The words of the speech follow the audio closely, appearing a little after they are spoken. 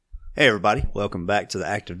Hey everybody, welcome back to the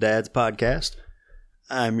Active Dads podcast.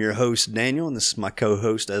 I'm your host Daniel, and this is my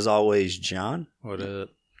co-host as always, John. What up?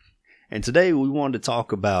 And today we wanted to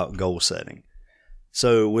talk about goal setting.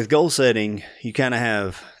 So with goal setting, you kind of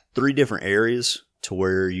have three different areas to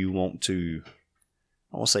where you want to,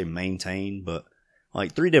 I won't say maintain, but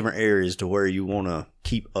like three different areas to where you want to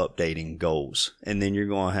keep updating goals. And then you're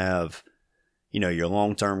going to have, your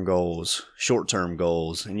long-term goals, short-term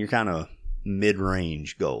goals, and your kind of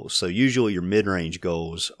mid-range goals. So usually your mid-range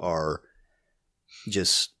goals are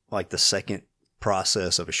just like the second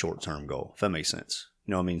process of a short-term goal, if that makes sense.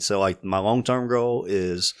 You know what I mean? So like my long-term goal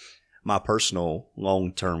is my personal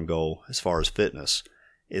long-term goal as far as fitness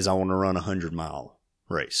is I want to run a 100-mile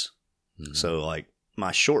race. Mm-hmm. So like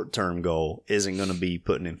my short-term goal isn't going to be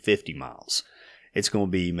putting in 50 miles. It's going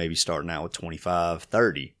to be maybe starting out with 25,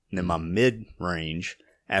 30. And then my mid-range,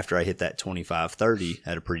 after I hit that 25, 30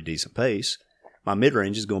 at a pretty decent pace, my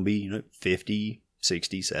mid-range is going to be 50,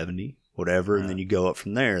 60, 70, whatever. And then you go up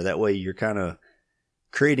from there. That way you're kind of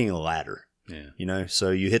creating a ladder. Yeah.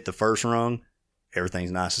 So you hit the first rung,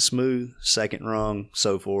 everything's nice and smooth. Second rung,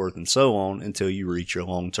 so forth and so on until you reach your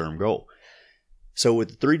long-term goal. So with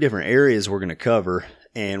the three different areas we're going to cover,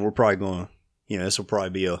 and we're probably going to, this will probably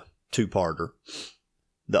be a two-parter.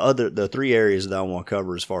 The three areas that I want to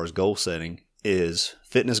cover as far as goal setting is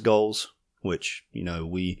fitness goals, which,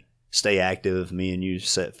 we stay active. Me and you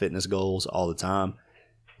set fitness goals all the time.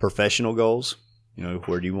 Professional goals,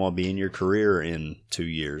 where do you want to be in your career in 2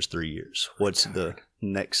 years, 3 years? What's the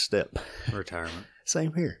next step? Retirement.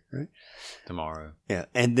 Same here, right? Tomorrow. Yeah.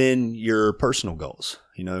 And then your personal goals,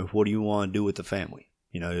 what do you want to do with the family?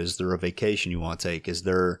 Is there a vacation you want to take? Is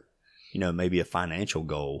there, maybe a financial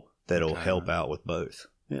goal that'll help out with both?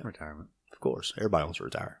 Yeah. Retirement. Of course. Everybody wants to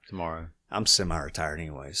retire. Tomorrow. I'm semi-retired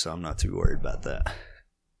anyway, so I'm not too worried about that.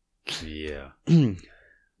 Yeah.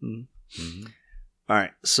 Mm-hmm. All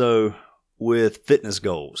right. So with fitness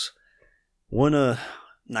goals, and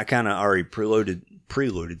I kind of already preluded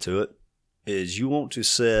to it, is you want to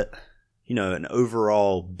set, an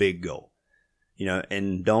overall big goal,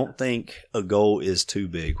 and don't think a goal is too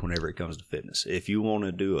big whenever it comes to fitness. If you want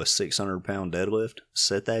to do a 600-pound deadlift,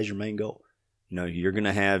 set that as your main goal. You're going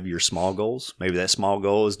to have your small goals. Maybe that small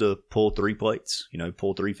goal is to pull 3 plates,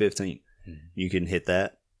 pull 315. Mm-hmm. You can hit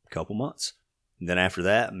that a couple months. And then after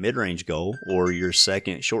that, mid-range goal or your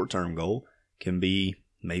second short-term goal can be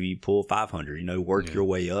maybe pull 500, work your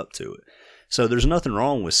way up to it. So there's nothing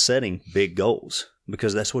wrong with setting big goals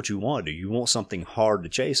because that's what you want to do. You want something hard to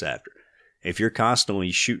chase after. If you're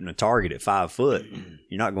constantly shooting a target at 5 foot,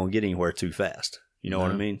 you're not going to get anywhere too fast. You know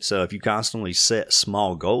what I mean? So if you constantly set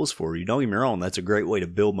small goals for you, don't get me wrong, that's a great way to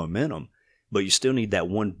build momentum, but you still need that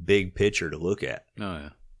one big picture to look at. Oh,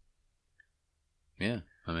 yeah.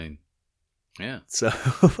 Yeah. Yeah. So,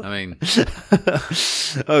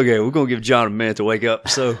 okay, we're going to give John a minute to wake up.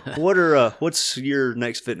 So what's your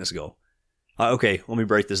next fitness goal? Okay, let me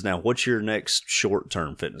break this down. What's your next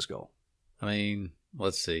short-term fitness goal?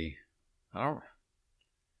 Let's see.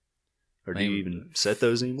 Or do you even set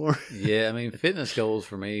those anymore? Yeah, fitness goals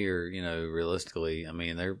for me are, realistically,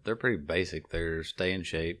 they're pretty basic. They're stay in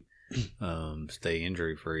shape, stay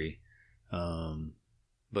injury free,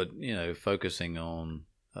 but focusing on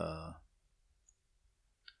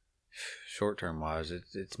short term wise,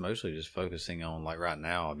 it's mostly just focusing on like right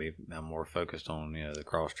now. I'm more focused on the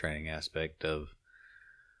cross training aspect of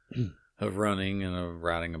running and of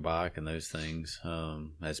riding a bike and those things,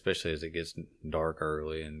 especially as it gets dark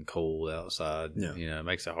early and cold outside. Yeah. It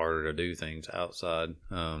makes it harder to do things outside.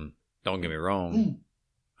 Don't get me wrong,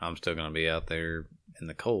 I'm still going to be out there in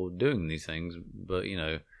the cold doing these things, but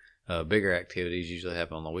bigger activities usually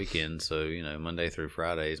happen on the weekend. So Monday through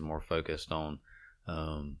Friday is more focused on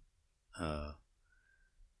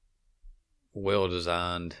well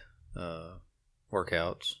designed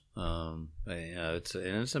workouts.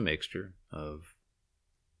 It's a mixture of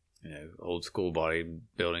old school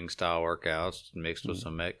bodybuilding style workouts mixed with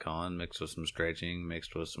some Metcon, mixed with some stretching,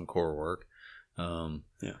 mixed with some core work,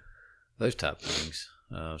 those type of things.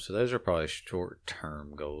 So those are probably short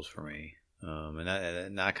term goals for me,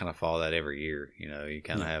 and I kind of follow that every year. You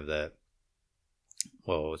kind of have that.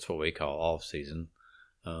 Well, it's what we call off season.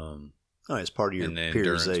 It's part of your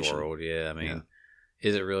periodization world. Yeah,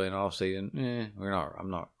 is it really an off season? I'm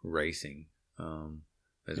not racing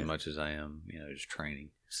as much as I am, just training.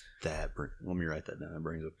 Let me write that down. That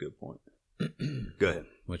brings up a good point. Go ahead.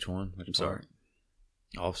 Which one? I'm sorry.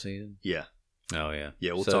 Off season? Yeah. Oh yeah.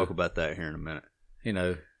 Yeah, we'll talk about that here in a minute.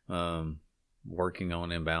 Working on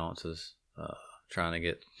imbalances, trying to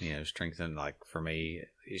get, strengthen, like for me,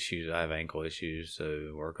 issues. I have ankle issues,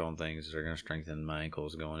 so work on things that are going to strengthen my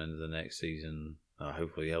ankles going into the next season.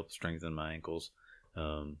 Hopefully help strengthen my ankles.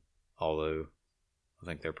 Although I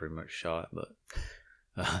think they're pretty much shot, but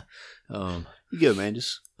you good, man.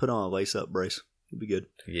 Just put on a lace up brace. You'll be good.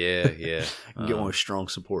 Yeah. Get one with strong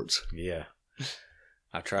supports. Yeah.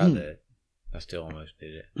 I tried that. I still almost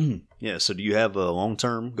did it. Yeah. So do you have a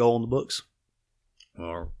long-term goal in the books?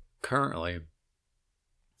 Well, currently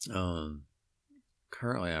I'm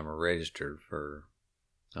registered for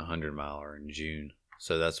a 100-miler in June.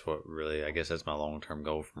 So that's what really, I guess that's my long-term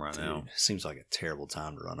goal from right now. It seems like a terrible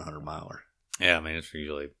time to run a 100-miler. Yeah, I mean, it's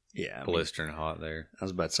usually blistering hot there. I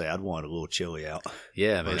was about to say, I'd want it a little chilly out.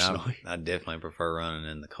 Yeah, I mean, I definitely prefer running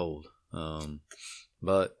in the cold.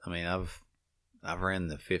 But, I mean, I've ran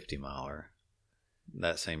the 50-miler.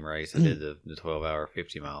 That same race. I did the 12-hour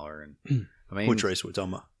 50-miler. And I mean, which race are we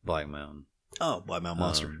talking about? Black Mountain. Oh, Black Mountain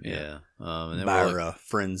Monster. Yeah. And by our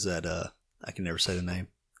friends at, I can never say the name.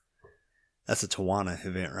 That's a Tawana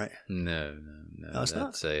event, right? No, it's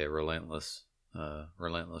not. That's a relentless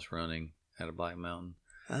running at a Black Mountain.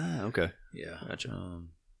 Ah, okay. Yeah. Gotcha.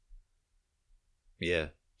 Yeah.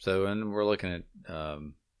 So, and we're looking at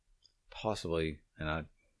possibly, and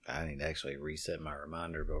I need to actually reset my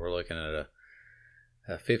reminder, but we're looking at a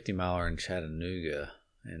 50-miler in Chattanooga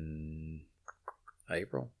in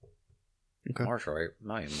April. Okay. March or April,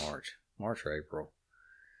 not even March or April.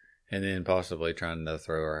 And then possibly trying to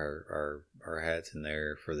throw our hats in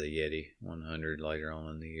there for the Yeti 100 later on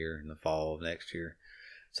in the year, in the fall of next year.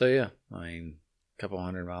 So yeah, I mean, a couple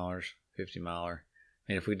 100-milers, 50-miler.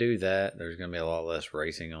 I mean, if we do that, there's going to be a lot less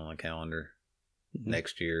racing on the calendar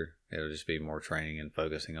next year. It'll just be more training and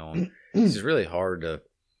focusing on. It's really hard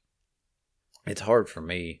it's hard for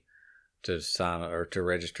me to sign or to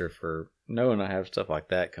register for, knowing I have stuff like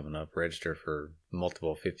that coming up, register for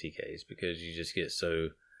multiple 50Ks, because you just get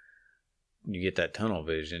you get that tunnel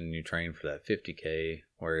vision, you train for that 50K,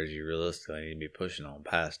 whereas you realistically need to be pushing on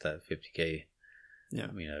past that 50K. Yeah.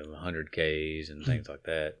 100Ks and things like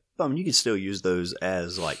that. But I mean, you can still use those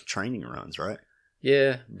as like training runs, right?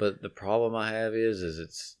 Yeah, but the problem I have is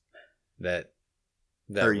it's that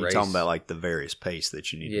or are you race, talking about like the various pace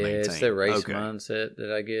that you need to maintain? Yeah, it's the race mindset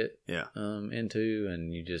that I get yeah. Into,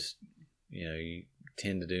 and you just, you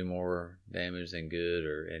tend to do more damage than good,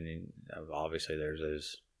 and obviously there's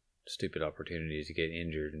those stupid opportunities to get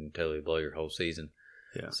injured and totally blow your whole season.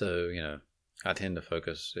 Yeah. So, I tend to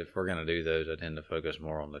focus, if we're going to do those, I tend to focus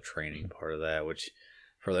more on the training part of that, which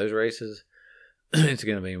for those races, it's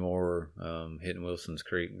going to be more hitting Wilson's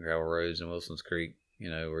Creek, gravel roads in Wilson's Creek,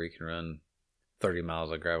 where you can run 30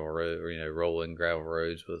 miles of gravel road, or, rolling gravel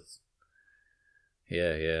roads with,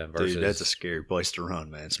 versus, dude, that's a scary place to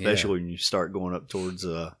run, man, especially when you start going up towards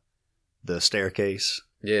the staircase,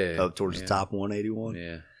 up towards the top 181.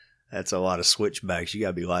 Yeah. That's a lot of switchbacks. You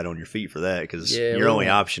got to be light on your feet for that, because your only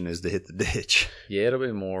option is to hit the ditch. Yeah, it'll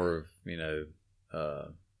be more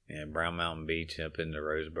of, Brown Mountain Beach up into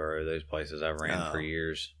Roseboro, those places I've ran for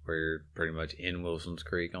years, where you're pretty much in Wilson's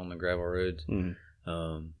Creek on the gravel roads.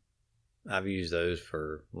 Mm-hmm. I've used those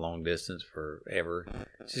for long distance forever,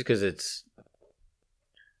 just because it's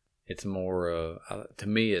more, to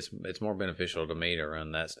me, it's more beneficial to me to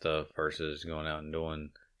run that stuff versus going out and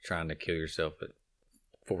trying to kill yourself at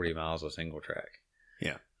 40 miles of single track.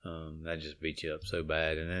 Yeah. That just beats you up so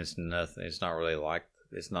bad. And it's nothing. It's not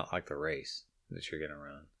like the race that you're going to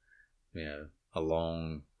run. A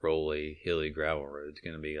long, rolly, hilly gravel road is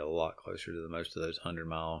going to be a lot closer to most of those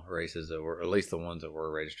 100-mile races that were, at least the ones that we're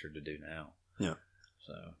registered to do now. Yeah.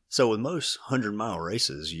 So with most 100-mile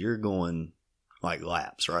races, you're going like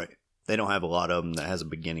laps, right? They don't have a lot of them that has a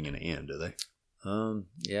beginning and an end, do they?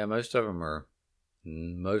 Yeah, most of them are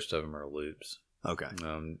loops. Okay.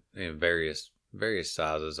 In various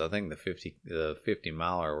sizes. I think the 50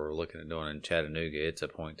 miler we're looking at doing in Chattanooga, it's a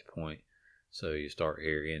point to point. So you start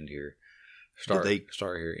here, end here. Start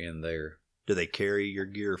here, end there. Do they carry your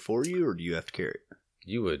gear for you, or do you have to carry it?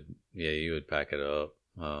 You would pack it up.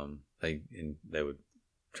 They would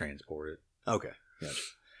transport it. Okay. Gotcha.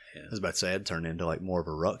 Yeah. I was about to say, it'd turn into like more of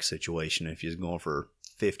a ruck situation if you're going for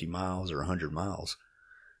 50 miles or 100 miles.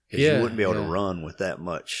 Because you wouldn't be able to run with that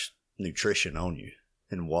much nutrition on you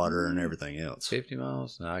and water and everything else. 50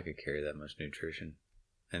 miles? No, I could carry that much nutrition.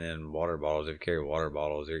 And then water bottles. If you carry water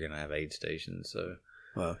bottles, you're going to have aid stations. So,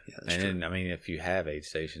 well, yeah, that's true. Then, I mean, if you have aid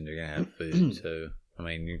stations, you're going to have food. So, I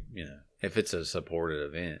mean, if it's a supported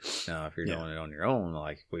event. Now, if you're doing it on your own,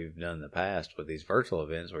 like we've done in the past with these virtual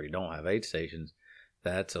events where you don't have aid stations,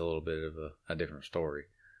 that's a little bit of a different story.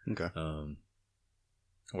 Okay.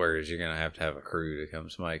 Whereas you're going to have a crew to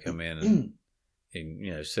somebody come in and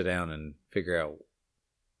and sit down and figure out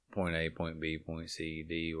point A, point B, point C,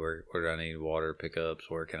 D, where do I need water pickups,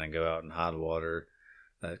 where can I go out and hide water,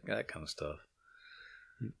 that kind of stuff.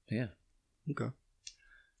 Yeah. Okay.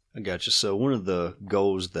 I got you. So one of the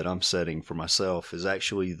goals that I'm setting for myself is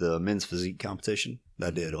actually the men's physique competition that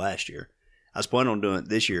I did last year. I was planning on doing it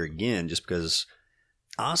this year again just because,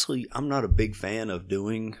 honestly, I'm not a big fan of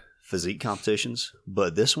doing physique competitions,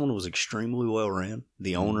 but this one was extremely well ran.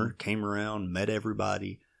 The owner came around, met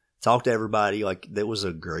everybody, talked to everybody. Like, there was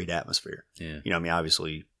a great atmosphere. Yeah. I mean,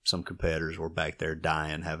 obviously, some competitors were back there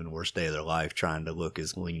dying, having the worst day of their life, trying to look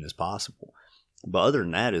as lean as possible. But other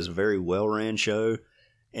than that, it's a very well ran show.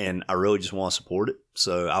 And I really just want to support it.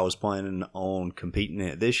 So I was planning on competing in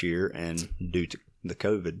it this year, and due to the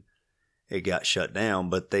COVID, it got shut down.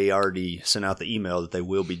 But they already sent out the email that they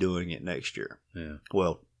will be doing it next year. Yeah.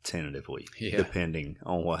 Well, tentatively, depending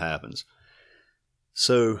on what happens.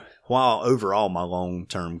 So while overall my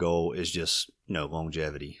long-term goal is just,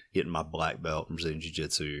 longevity, getting my black belt in Brazilian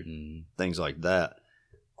Jiu-Jitsu, things like that,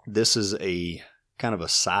 this is a kind of a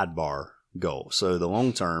sidebar goal. So the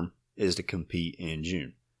long-term is to compete in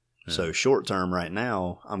June. Yeah. So short term right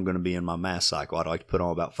now, I'm going to be in my mass cycle. I'd like to put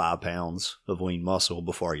on about 5 pounds of lean muscle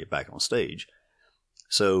before I get back on stage.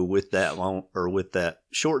 So with that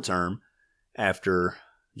short term, after,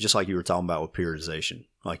 just like you were talking about with periodization,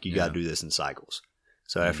 like you got to do this in cycles.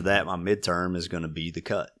 So after that, my midterm is going to be the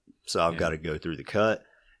cut. So I've got to go through the cut,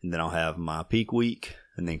 and then I'll have my peak week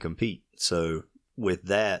and then compete. So with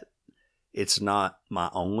that, it's not my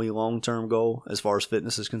only long-term goal as far as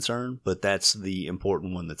fitness is concerned, but that's the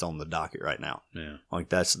important one that's on the docket right now. Yeah. Like,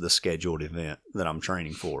 that's the scheduled event that I'm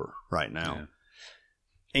training for right now.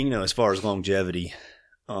 Yeah. And, as far as longevity,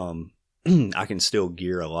 I can still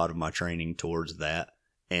gear a lot of my training towards that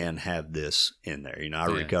and have this in there. I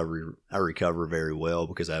recover very well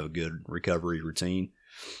because I have a good recovery routine.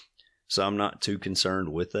 So I'm not too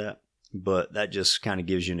concerned with that, but that just kind of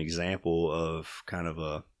gives you an example of kind of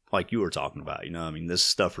a, like you were talking about, this is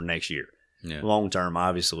stuff for next year. Yeah. Long term,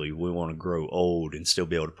 obviously, we want to grow old and still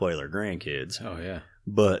be able to play with our grandkids. Oh, yeah.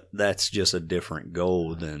 But that's just a different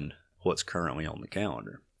goal than what's currently on the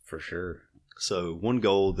calendar. For sure. So one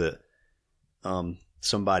goal that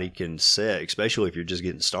somebody can set, especially if you're just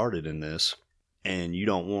getting started in this, and you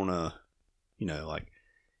don't want to,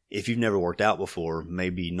 if you've never worked out before,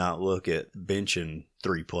 maybe not look at benching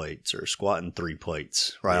 3 plates or squatting 3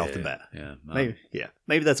 plates off the bat. Yeah.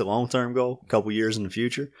 Maybe that's a long-term goal, a couple years in the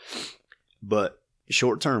future. But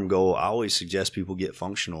short-term goal, I always suggest people get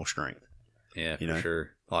functional strength. Yeah, for sure.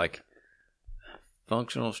 Like,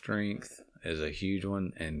 functional strength is a huge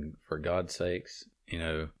one. And for God's sakes,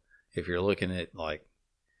 if you're looking at, like,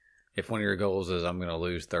 if one of your goals is I'm going to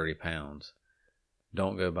lose 30 pounds,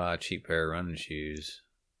 don't go buy a cheap pair of running shoes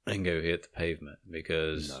and go hit the pavement,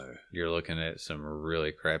 because you're looking at some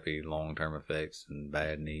really crappy long-term effects and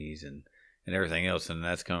bad knees and everything else. And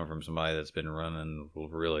that's coming from somebody that's been running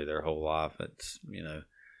really their whole life. It's,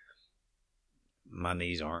 my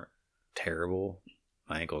knees aren't terrible.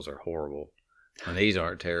 My ankles are horrible. My knees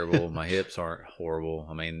aren't terrible. My hips aren't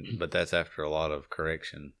horrible. But that's after a lot of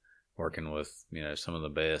correction, working with, some of the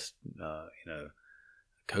best,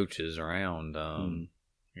 coaches around,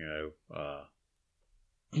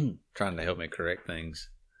 trying to help me correct things.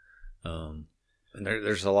 And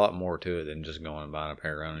there's a lot more to it than just going and buying a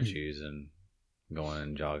pair of running shoes and going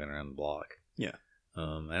and jogging around the block. Yeah.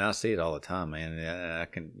 And I see it all the time, man.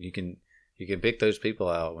 You can pick those people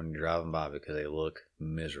out when you're driving by because they look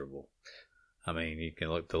miserable. You can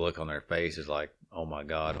look, the look on their face is like, oh my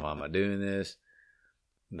God, why am I doing this?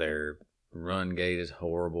 Their run gait is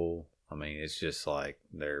horrible. It's just like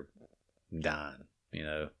they're dying,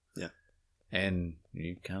 Yeah. And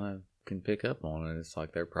you kind of can pick up on it. It's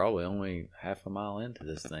like they're probably only half a mile into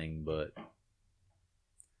this thing, but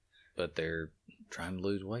they're trying to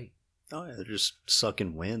lose weight. Oh, yeah. They're just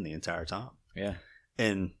sucking wind the entire time. Yeah.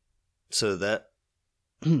 And so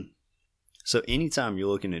so anytime you're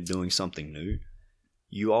looking at doing something new,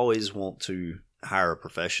 you always want to hire a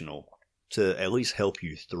professional to at least help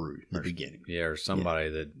you through the beginning. Yeah, or somebody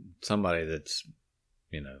that's,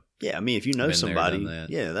 Yeah, if you know somebody,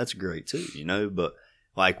 that's great too, But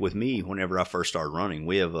like with me, whenever I first started running,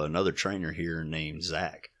 we have another trainer here named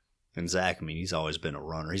Zach. And Zach, he's always been a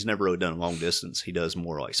runner. He's never really done long distance. He does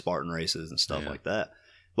more like Spartan races and stuff like that.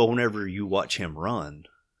 But whenever you watch him run,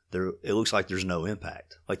 it looks like there's no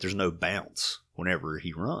impact. Like there's no bounce whenever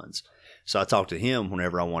he runs. So I talked to him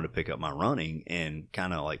whenever I wanted to pick up my running and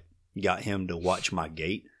kind of like got him to watch my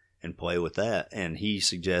gait and play with that. And he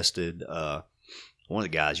suggested one of the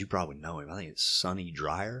guys, you probably know him. I think it's Sonny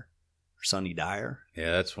Dreyer. Sonny Dyer.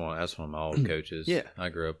 Yeah, that's one of my old coaches. Yeah. I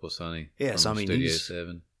grew up with Sonny. Yeah, so I mean, Studio he's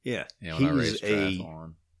 7. Yeah, Yeah, when I he's raced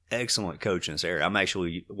triathlon. Excellent coach in this area. I'm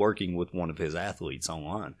actually working with one of his athletes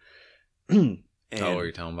online. Oh, are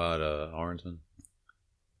you talking about Arnsman?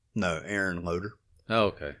 No, Aaron Loader. Oh,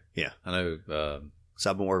 okay. Yeah. I know. So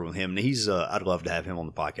I've been working with him, and he's. I'd love to have him on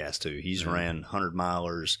the podcast too. He's ran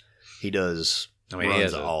 100-milers. He does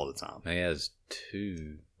runs all the time. He has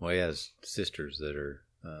he has sisters that are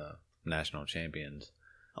national champions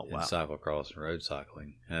in cyclocross and road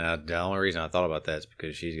cycling. And the only reason I thought about that is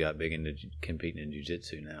because she's got big into competing in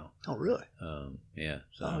jiu-jitsu now. Oh, really? Yeah.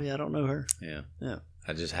 So, oh, yeah, I don't know her. Yeah. Yeah.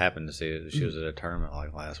 I just happened to see it. She was at a tournament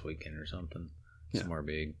like last weekend or something. Somewhere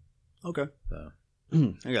big. Okay. So.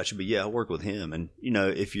 I got you. But yeah, I work with him. And,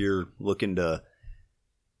 if you're looking to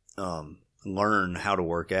learn how to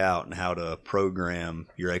work out and how to program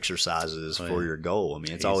your exercises for your goal, I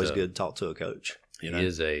mean, it's always good to talk to a coach. He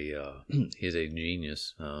is a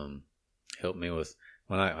genius. Helped me with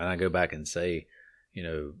when I go back and say,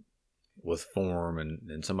 with form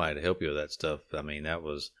and somebody to help you with that stuff. I mean, that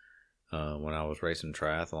was when I was racing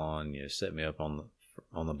triathlon. You set me up on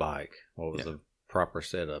the bike. What was the proper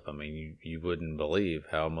setup? I mean, you wouldn't believe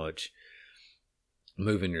how much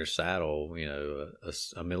moving your saddle,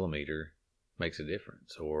 a millimeter makes a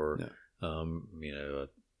difference, or a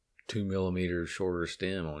 2 millimeter shorter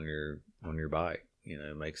stem on your bike,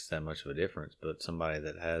 makes that much of a difference. But somebody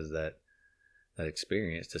that has that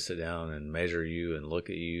experience to sit down and measure you and look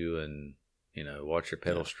at you and watch your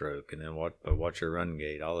pedal stroke and then watch your run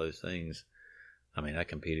gait, all those things. I mean, I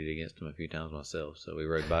competed against him a few times myself, so we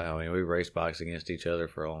rode bike. I mean, we raced bikes against each other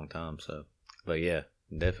for a long time. So, but yeah,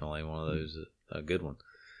 definitely one of those, a good one.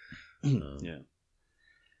 Yeah.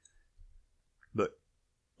 But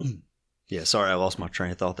yeah, sorry, I lost my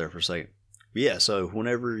train of thought there for a second. But yeah, so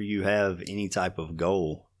whenever you have any type of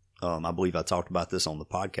goal, I believe I talked about this on the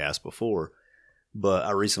podcast before, but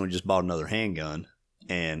I recently just bought another handgun,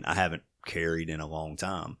 and I haven't carried in a long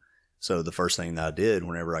time. So the first thing that I did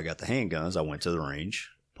whenever I got the handguns, I went to the range,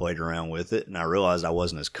 played around with it, and I realized I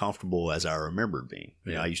wasn't as comfortable as I remembered being.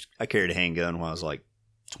 Yeah. I carried a handgun when I was like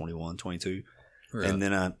 21, 22. Right. And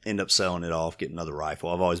then I ended up selling it off, getting another rifle.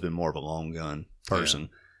 I've always been more of a long gun person.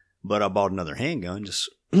 But I bought another handgun. Just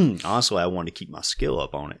honestly, I wanted to keep my skill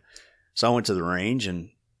up on it. So I went to the range, and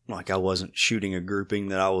I wasn't shooting a grouping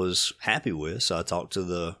that I was happy with. So I talked to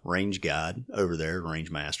the range guide over there, range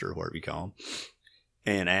master, whatever you call him,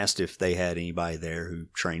 and asked if they had anybody there who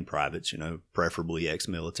trained privates, preferably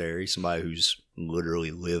ex-military, somebody who's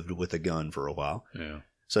literally lived with a gun for a while. Yeah.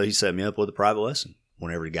 So he set me up with a private lesson.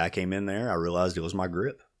 Whenever the guy came in there, I realized it was my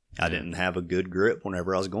grip. I didn't have a good grip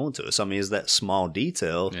whenever I was going to it. So, I mean, it's that small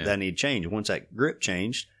detail that I need to change. Once that grip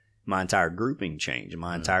changed, my entire grouping changed, and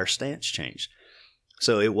my entire stance changed.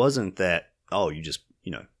 So it wasn't that, you just,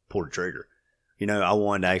 pulled a trigger. I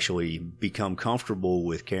wanted to actually become comfortable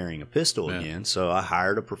with carrying a pistol again. So I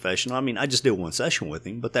hired a professional. I mean, I just did one session with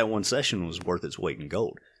him, but that one session was worth its weight in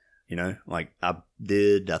gold. I think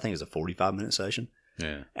it was a 45-minute session.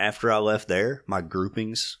 Yeah. After I left there, my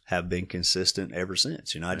groupings have been consistent ever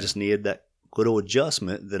since. I just needed that little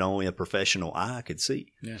adjustment that only a professional eye could see.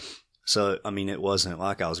 Yeah. So, I mean, it wasn't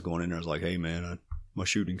like I was going in there, I was like, hey, man, my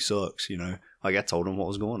shooting sucks, Like, I told him what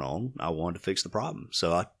was going on. I wanted to fix the problem.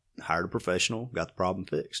 So I hired a professional, got the problem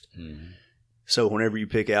fixed. Mm-hmm. So whenever you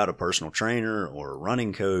pick out a personal trainer or a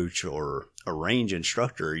running coach or a range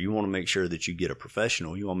instructor, you want to make sure that you get a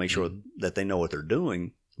professional. You want to make sure that they know what they're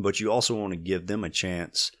doing, but you also want to give them a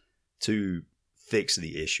chance to fix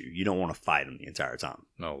the issue. You don't want to fight them the entire time.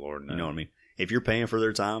 No, Lord, no. You know what I mean? If you're paying for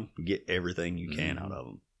their time, get everything you can out of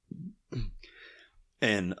them.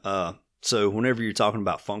 And so whenever you're talking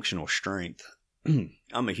about functional strength,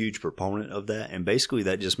 I'm a huge proponent of that. And basically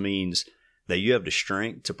that just means that you have the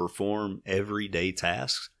strength to perform everyday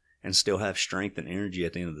tasks and still have strength and energy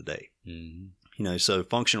at the end of the day. Mm-hmm. So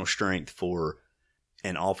functional strength for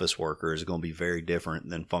an office worker is going to be very different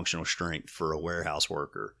than functional strength for a warehouse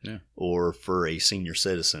worker or for a senior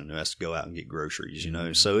citizen who has to go out and get groceries,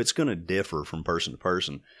 So it's going to differ from person to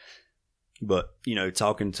person. But,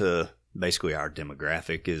 talking to basically our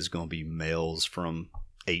demographic is going to be males from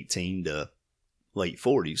 18 to late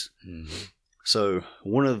 40s. Mm-hmm. So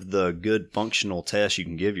one of the good functional tests you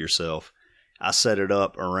can give yourself, I set it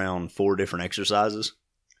up around 4 different exercises.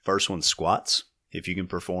 First one's squats. If you can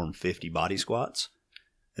perform 50 body squats.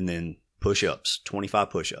 And then push-ups, 25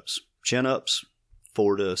 push-ups. Chin-ups,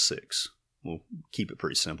 4 to 6. We'll keep it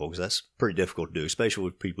pretty simple because that's pretty difficult to do, especially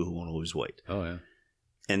with people who want to lose weight. Oh, yeah.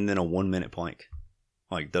 And then a 1-minute plank.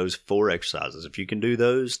 Like those 4 exercises. If you can do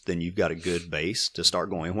those, then you've got a good base to start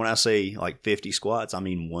going. When I say like 50 squats, I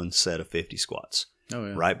mean one set of 50 squats. Oh,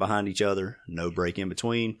 yeah. Right behind each other, no break in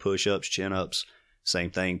between, push-ups, chin-ups,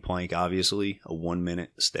 same thing, plank, obviously, a 1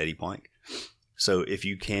 minute steady plank. So if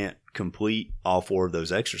you can't complete all 4 of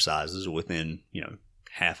those exercises within,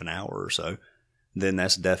 half an hour or so, then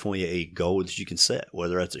that's definitely a goal that you can set.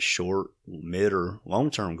 Whether that's a short, mid, or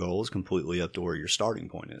long-term goal is completely up to where your starting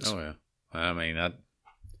point is. Oh, yeah. I mean, I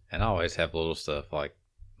always have little stuff like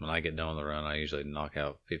when I get done on the run, I usually knock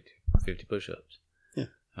out 50 push-ups. Yeah.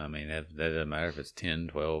 I mean, that doesn't matter if it's 10,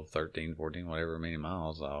 12, 13, 14, whatever many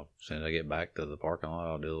miles. As soon as I get back to the parking lot,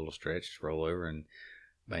 I'll do a little stretch, roll over, and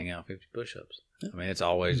bang out 50 push-ups. Yeah. I mean, it's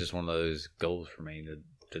always just one of those goals for me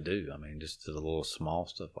to do. I mean, just the little small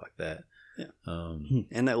stuff like that. Yeah.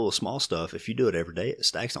 And that little small stuff, if you do it every day, it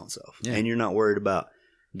stacks on itself. Yeah. And you're not worried about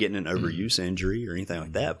getting an overuse injury or anything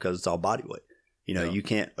like that because it's all body weight. You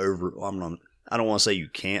can't I don't want to say you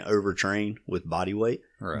can't overtrain with body weight,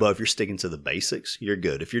 right. But if you're sticking to the basics, you're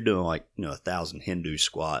good. If you're doing 1,000 Hindu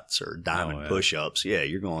squats or diamond push-ups,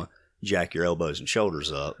 you're going to jack your elbows and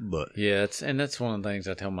shoulders up. But yeah, that's one of the things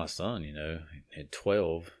I tell my son. At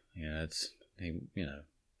 12,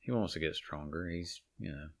 he wants to get stronger. He's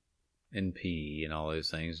in PE and all those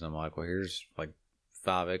things, and I'm like, well, here's like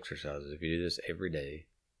 5 exercises. If you do this every day,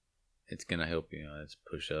 it's gonna help you. It's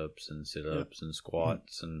push-ups and sit-ups and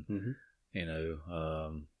squats and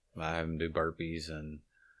I have him do burpees, and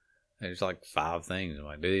there's like 5 things. I'm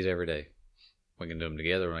like, do these every day. We can do them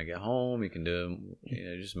together when I get home. You can do them.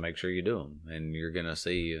 Just make sure you do them, and you're gonna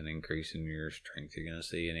see an increase in your strength. You're gonna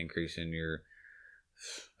see an increase in your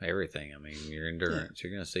everything. I mean, your endurance.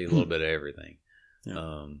 You're gonna see a little bit of everything.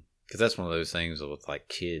 Yeah. Because that's one of those things with like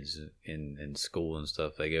kids in school and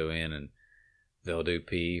stuff. They go in and they'll do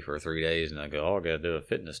PE for 3 days, and I go, "Oh, I got to do a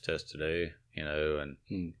fitness test today,"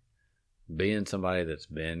 and being somebody that's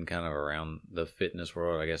been kind of around the fitness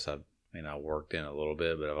world, I guess I worked in a little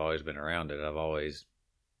bit, but I've always been around it. I've always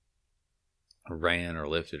ran or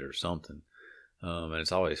lifted or something, and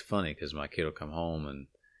it's always funny because my kid will come home and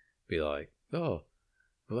be like, "Oh,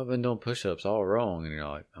 well, I've been doing push-ups all wrong," and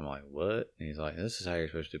I'm like, "What?" And he's like, "This is how you're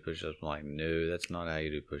supposed to do push-ups." I'm like, "No, that's not how you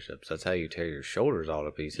do push-ups. That's how you tear your shoulders all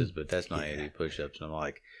to pieces, but that's not how you do push-ups." And I'm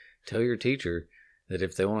like, "Tell your teacher that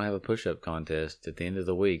if they want to have a push-up contest at the end of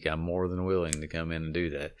the week, I'm more than willing to come in and do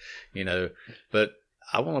that, But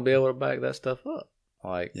I want to be able to back that stuff up.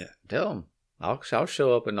 Like, tell them I'll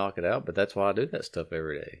show up and knock it out, but that's why I do that stuff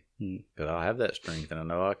every day because I have that strength and I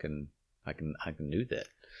know I can do that."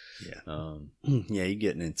 Yeah. You're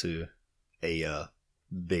getting into a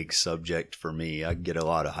big subject for me. I get a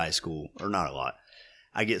lot of high school, or not a lot.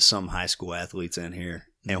 I get some high school athletes in here,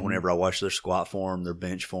 and whenever I watch their squat form, their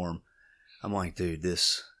bench form, I'm like, dude,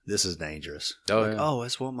 this is dangerous. Oh,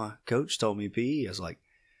 that's what my coach told me, PE. I was like,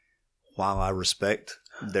 while I respect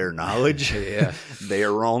their knowledge, they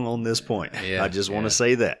are wrong on this point. I just want to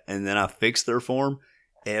say that. And then I fix their form.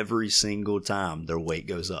 Every single time their weight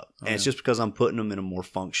goes up. And it's just because I'm putting them in a more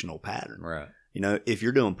functional pattern. Right. If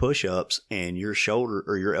you're doing push-ups and your shoulder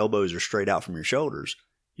or your elbows are straight out from your shoulders,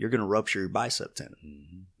 you're going to rupture your bicep tendon.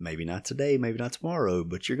 Mm-hmm. Maybe not today, maybe not tomorrow,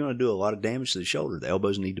 but you're going to do a lot of damage to the shoulder. The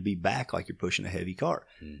elbows need to be back like you're pushing a heavy cart.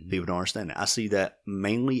 Mm-hmm. People don't understand that. I see that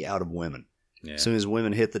mainly out of women. Yeah. As soon as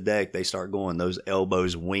women hit the deck, they start going, those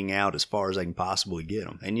elbows wing out as far as they can possibly get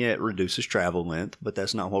them. And it reduces travel length, but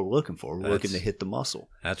that's not what we're looking for. We're looking to hit the muscle.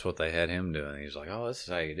 That's what they had him doing. He's like, "Oh, this is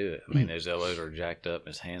how you do it." I mean, his elbows are jacked up,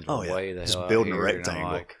 his hands are way the hell out building here, a rectangle. And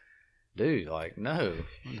I'm like, dude, like, no.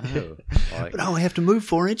 Like, but I only have to move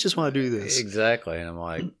 4 inches when I do this. Exactly. And I'm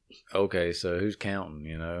like, okay, so who's counting,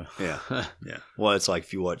 Yeah. Yeah. Well, it's like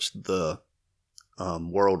if you watch the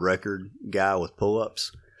world record guy with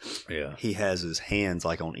pull-ups. Yeah, he has his hands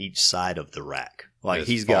like on each side of the rack. Like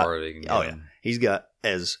he's got he's got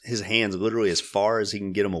as his hands literally as far as he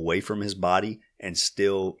can get them away from his body and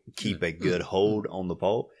still keep a good hold on the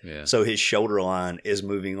pole. Yeah. So his shoulder line is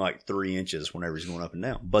moving like 3 inches whenever he's going up and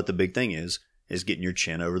down. But the big thing is getting your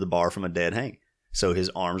chin over the bar from a dead hang. So his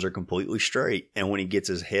arms are completely straight, and when he gets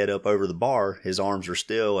his head up over the bar, his arms are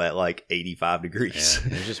still at like 85 degrees.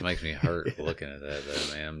 Yeah, it just makes me hurt looking at that,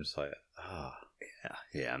 though, man. I'm just like,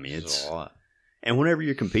 Yeah, I mean, it's a lot. And whenever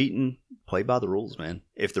you're competing, play by the rules, man.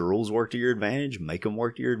 If the rules work to your advantage, make them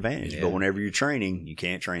work to your advantage. Yeah. But whenever you're training, you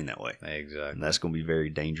can't train that way. Exactly. And that's going to be very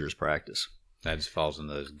dangerous practice. That just falls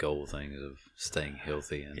into those goal things of staying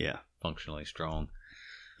healthy and functionally strong.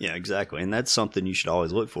 Yeah, exactly. And that's something you should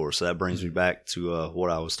always look for. So that brings me back to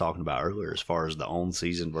what I was talking about earlier as far as the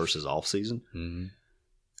on-season versus off-season. Mm-hmm.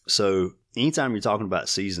 So anytime you're talking about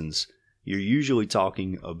seasons, you're usually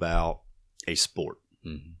talking about a sport.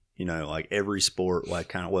 Mm-hmm. You know, like every sport, like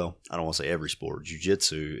kind of, well, I don't want to say every sport.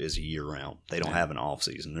 Jiu-jitsu is year round. They don't have an off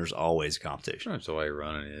season. There's always competition. That's the way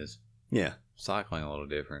running is. Yeah. Cycling a little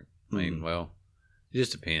different. I mean, well, it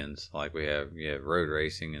just depends. Like you have road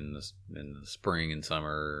racing in the spring and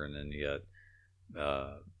summer, and then you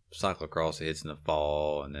got cyclocross that hits in the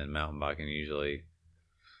fall, and then mountain biking usually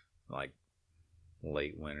like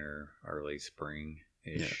late winter, early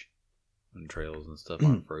spring-ish when trails and stuff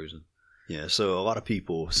aren't frozen. Yeah, so a lot of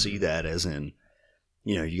people see that as in,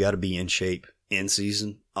 you know, you got to be in shape in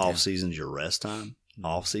season. Off season is your rest time.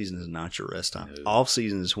 Off season is not your rest time. No. Off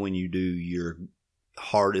season is when you do your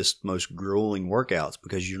hardest, most grueling workouts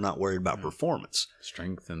because you're not worried about performance.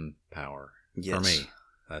 Strength and power. Yes. For me,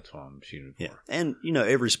 that's what I'm shooting for. Yeah. And, you know,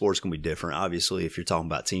 every sport's going to be different. Obviously, if you're talking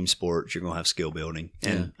about team sports, you're going to have skill building.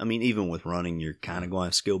 And, I mean, even with running, you're kind of going to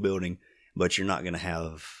have skill building, but you're not going to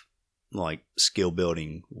have like skill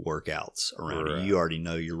building workouts around you. You already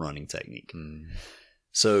know your running technique.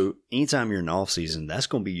 So anytime you're in off season, that's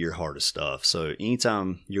going to be your hardest stuff. So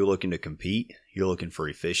anytime you're looking to compete, you're looking for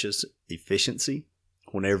efficiency.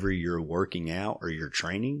 Whenever you're working out or you're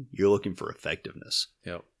training, you're looking for effectiveness.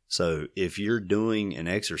 Yep. So if you're doing an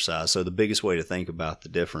exercise, so the biggest way to think about the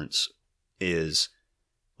difference is,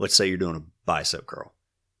 let's say you're doing a bicep curl.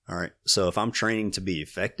 All right. So if I'm training to be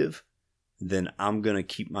effective, then I'm going to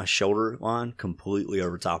keep my shoulder line completely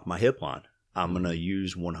over top of my hip line. I'm going to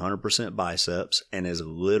use 100% biceps and as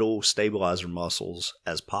little stabilizer muscles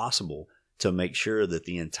as possible to make sure that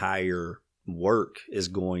the entire work is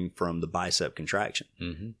going from the bicep contraction.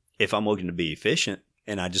 Mm-hmm. If I'm looking to be efficient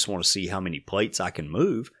and I just want to see how many plates I can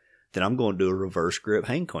move, then I'm going to do a reverse grip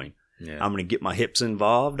hang clean. Yeah. I'm going to get my hips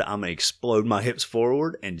involved. I'm going to explode my hips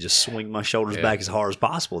forward and just swing my shoulders back as hard as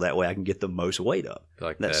possible. That way I can get the most weight up.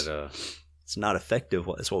 Like that's, that. It's not effective.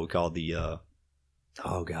 That's what we call the,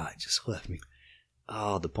 oh God, it just left me.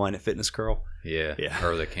 Oh, the Planet Fitness curl. Yeah.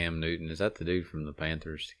 Or the Cam Newton. Is that the dude from the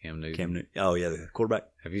Panthers? Cam Newton. Oh yeah, the quarterback.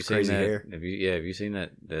 Have you seen that? Hair. Have you seen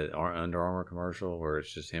that the Under Armour commercial where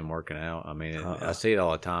it's just him working out? I mean, I see it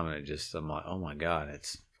all the time, and I'm like, oh my God,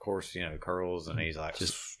 it's of course curls, and he's like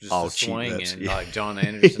just all swing and like John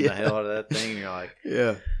Anderson the hell out of that thing. And you're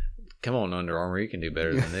like, come on, Under Armour, you can do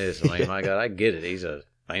better than this. I mean, my God, I get it. He's a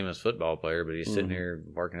famous football player, but he's sitting here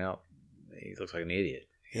working out. He looks like an idiot.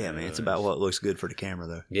 Yeah, man, it's about what looks good for the camera,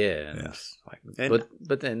 though. Yeah, but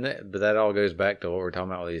that all goes back to what we're talking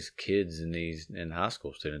about with these kids and high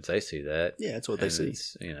school students. They see that. Yeah, that's what they see.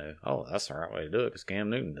 That's the right way to do it because Cam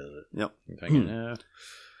Newton does it. Yep. You're thinking,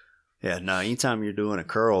 yeah. No, anytime you're doing a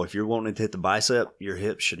curl, if you're wanting to hit the bicep, your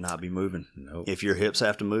hips should not be moving. Nope. If your hips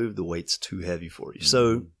have to move, the weight's too heavy for you. Mm-hmm.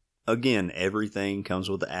 So again, everything comes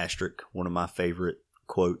with the asterisk. One of my favorite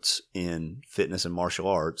quotes in fitness and martial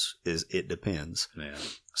arts is "it depends." Yeah.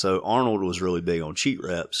 So Arnold was really big on cheat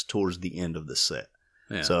reps towards the end of the set.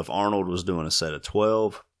 Yeah. So if Arnold was doing a set of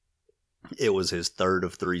 12, it was his third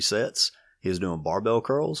of 3 sets. He was doing barbell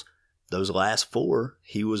curls. Those last 4,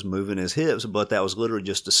 he was moving his hips, but that was literally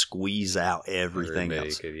just to squeeze out everything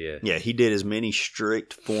else. Yeah, he did as many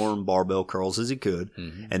strict form barbell curls as he could.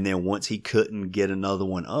 Mm-hmm. And then once he couldn't get another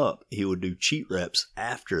one up, he would do cheat reps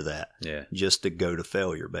after that just to go to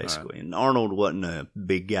failure, basically. Right. And Arnold wasn't a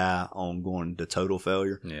big guy on going to total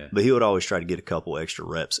failure, but he would always try to get a couple extra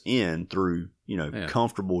reps in through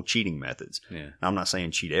comfortable cheating methods. Yeah. I'm not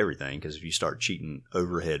saying cheat everything, because if you start cheating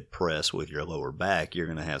overhead press with your lower back, you're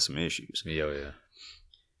going to have some issues. Yeah.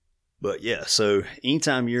 But yeah, so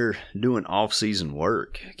anytime you're doing off-season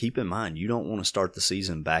work, keep in mind you don't want to start the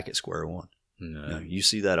season back at square one. No. You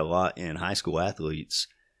see that a lot in high school athletes,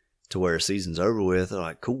 to where season's over with, they're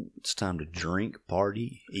like, cool, it's time to drink,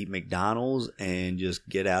 party, eat McDonald's, and just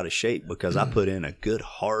get out of shape because I put in a good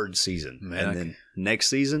hard season. And then next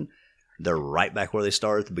season, they're right back where they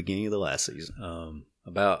started at the beginning of the last season.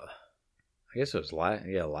 I guess it was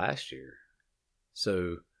last year.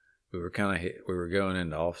 So we were going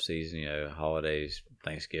into off season, holidays,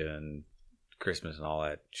 Thanksgiving, Christmas, and all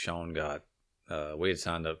that. Sean got, we had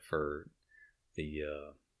signed up for the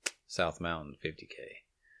South Mountain 50K.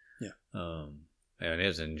 Yeah. And it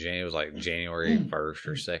was it was like January 1st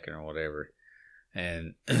or 2nd or whatever.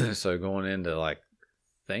 And so going into like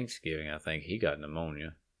Thanksgiving, I think he got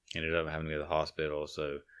pneumonia. Ended up having to go to the hospital.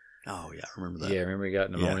 So, oh yeah, I remember that. Yeah, remember he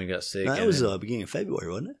got pneumonia, got sick. No, that was beginning of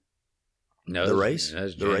February, wasn't it? No, the race.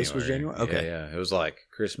 The race was January. Okay, yeah. It was like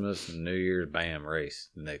Christmas and New Year's, bam, race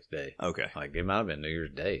the next day. Okay, like it might have been New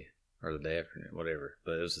Year's Day or the day after, whatever,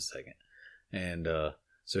 but it was the 2nd. And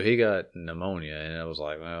so he got pneumonia, and I was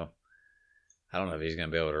like, well, I don't know if he's going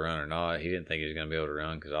to be able to run or not. He didn't think he was going to be able to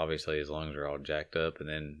run because obviously his lungs are all jacked up, and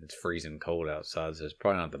then it's freezing cold outside, so it's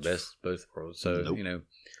probably not the best of both worlds. So, Nope. you know,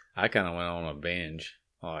 I kind of went on a binge,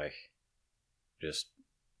 like, just,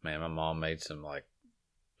 man, my mom made some, like,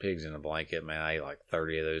 pigs in a blanket, man. I ate like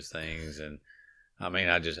 30 of those things, and, I mean,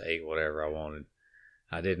 I just ate whatever I wanted.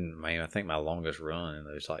 I didn't, man, I think my longest run in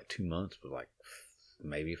those, like, 2 months was, like,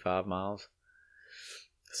 maybe 5 miles.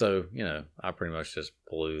 So, you know, I pretty much just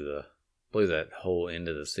blew that whole end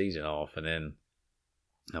of the season off. And then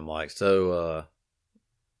I'm like, so, are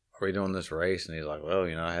we doing this race? And he's like, well,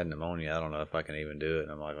 you know, I had pneumonia. I don't know if I can even do it.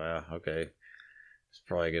 And I'm like, well, okay. It's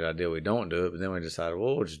probably a good idea we don't do it. But then we decided,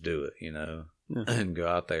 well, we'll just do it, you know, and go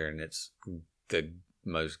out there. And it's the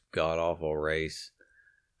most god-awful race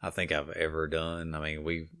I think I've ever done. I mean,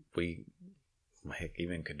 we heck,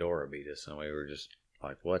 even Cadora beat us. And we were just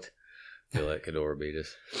like, what? Feel like Cadora beat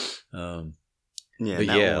us. That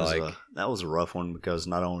was a rough one because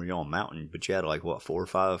not only you on a mountain, but you had like what 4 or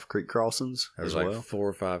 5 creek crossings. There was like 4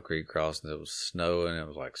 or 5 creek crossings. It was snowing. It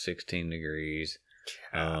was like 16 degrees.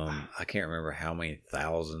 I can't remember how many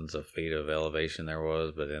thousands of feet of elevation there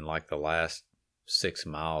was, but in like the last 6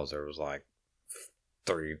 miles, there was like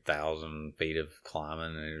 3,000 feet of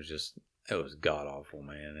climbing, and it was god awful,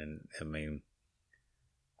 man. And I mean,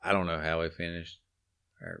 I don't know how we finished,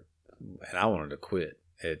 and I wanted to quit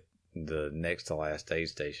at the next to last aid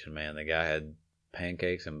station, man. The guy had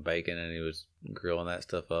pancakes and bacon, and he was grilling that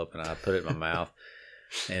stuff up, and I put it in my mouth,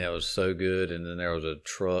 and it was so good. And then there was a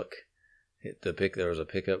truck, there was a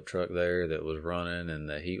pickup truck there that was running, and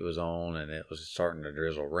the heat was on, and it was starting to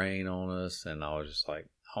drizzle rain on us, and I was just like,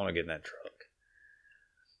 I want to get in that truck.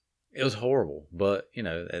 It was horrible, but you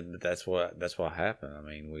know, that's what happened. I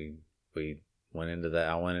mean, we went into that.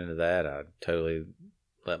 I went into that. I totally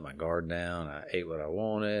let my guard down. I ate what I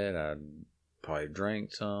wanted. I probably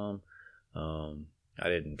drank some. I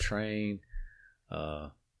didn't train.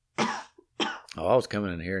 I was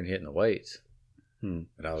coming in here and hitting the weights.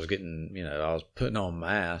 But I was getting, you know, I was putting on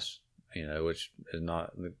mass, you know, which is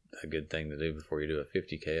not a good thing to do before you do a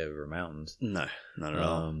 50K over mountains. No, not at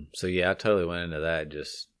all. So yeah, I totally went into that.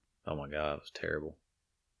 Just, oh my God, it was terrible.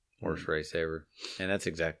 Worst race ever. And that's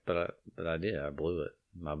but I did. I blew it.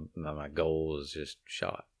 My goal was just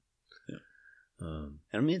shot. Yeah. And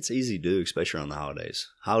I mean, it's easy to do, especially around the holidays.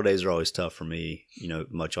 Holidays are always tough for me. You know,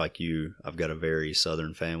 much like you, I've got a very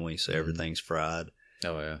southern family, so everything's fried.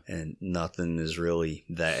 Oh, yeah. And nothing is really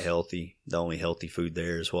that healthy. The only healthy food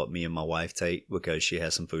there is what me and my wife take because she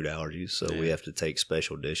has some food allergies. So we have to take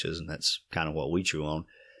special dishes, and that's kind of what we chew on.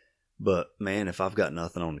 But, man, if I've got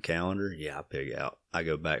nothing on the calendar, yeah, I pig out. I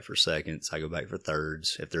go back for seconds. I go back for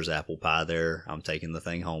thirds. If there's apple pie there, I'm taking the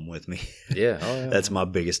thing home with me. Yeah. Oh, yeah. That's my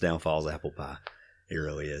biggest downfall is apple pie. It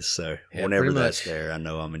really is. So whenever that's there, I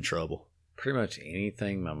know I'm in trouble. Pretty much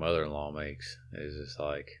anything my mother-in-law makes is just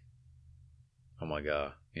like, oh, my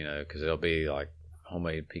God. You know, because it'll be like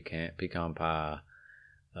homemade pecan pie,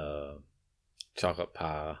 chocolate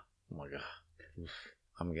pie. Oh, my God. Oof.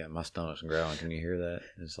 I'm getting my stomach's growling. Can you hear that?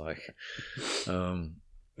 It's like, and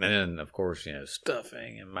then of course, you know,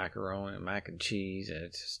 stuffing and macaroni and mac and cheese.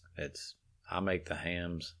 I make the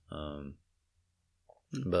hams.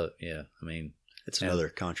 But yeah, I mean, it's another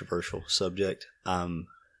controversial subject. I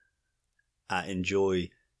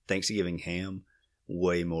enjoy Thanksgiving ham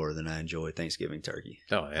way more than I enjoy Thanksgiving turkey.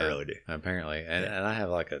 Oh yeah, I really do. Apparently, and I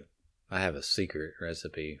have a secret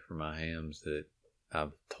recipe for my hams that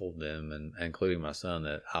I've told them, and including my son,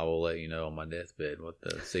 that I will let you know on my deathbed what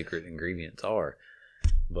the secret ingredients are.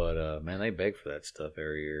 But man, they beg for that stuff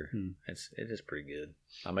every year. It is pretty good.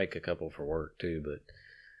 I make a couple for work too, but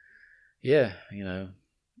yeah, you know,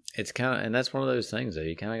 it's kind of, and that's one of those things that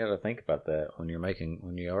you kind of got to think about that when you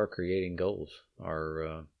are creating goals,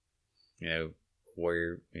 or you know,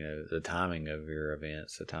 where, you know, the timing of your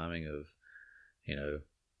events, the timing of, you know,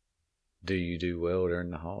 do you do well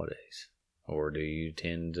during the holidays? Or do you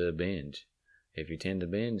tend to binge? If you tend to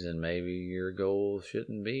binge, then maybe your goal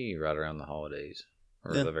shouldn't be right around the holidays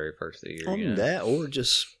or the very first of the year. You know? That, or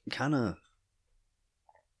just kind of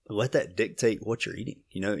let that dictate what you're eating.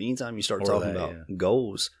 You know, anytime you start talking about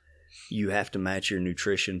goals, you have to match your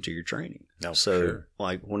nutrition to your training. No, so, sure.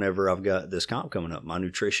 Like, whenever I've got this comp coming up, my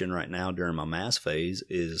nutrition right now during my mass phase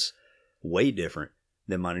is way different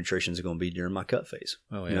than my nutrition is going to be during my cut phase.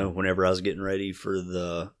 Oh, yeah. You know, whenever I was getting ready for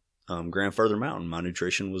the Grand Further Mountain, my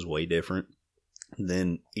nutrition was way different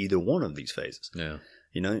than either one of these phases. Yeah.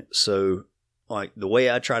 You know, so like the way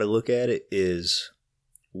I try to look at it is,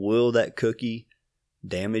 will that cookie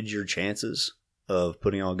damage your chances of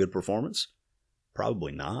putting on a good performance?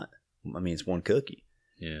 Probably not. I mean, it's one cookie.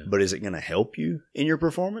 Yeah. But is it going to help you in your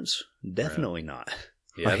performance? Definitely not.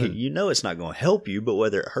 Yeah, Like, you know it's not going to help you, but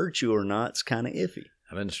whether it hurts you or not, it's kind of iffy.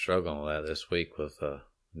 I've been struggling with that this week with a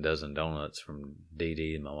dozen donuts from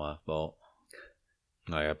DD my wife bought.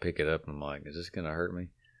 Like, I pick it up and I'm like, is this going to hurt me?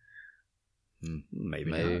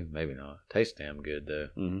 Maybe not. Maybe not. Tastes damn good, though.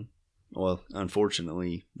 Mm-hmm. Well,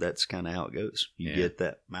 unfortunately, that's kind of how it goes. You get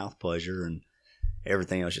that mouth pleasure and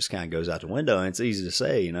everything else just kind of goes out the window. And it's easy to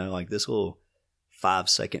say, like this little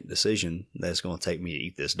 5-second decision that's going to take me to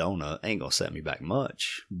eat this donut ain't going to set me back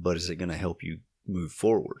much, but is it going to help you move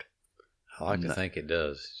forward? I like to think it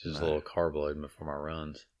does. It's just a little carb load before my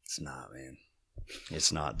runs. It's not, man.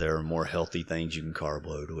 It's not. There are more healthy things you can carb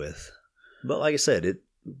load with. But like I said,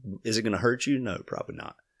 is it going to hurt you? No, probably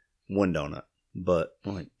not. One donut. But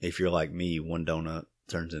if you're like me, one donut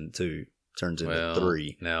turns into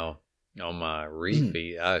 3. Now, on my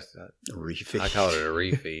refeed, I call it a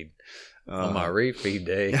refeed. On my refeed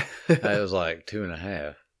day, it was like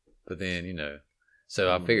 2.5. But then,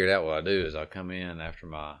 so I figured out what I do is I'll come in after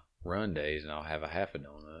my run days and I'll have a half a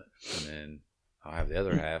donut. And then I'll have the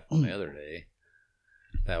other half on the other day.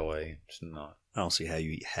 That way, it's not. I don't see how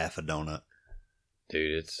you eat half a donut.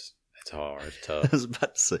 Dude, it's hard. It's I tough. was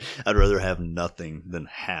about to say, I'd rather have nothing than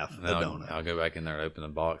half a donut. I'll go back in there and open the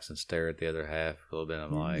box and stare at the other half a little bit.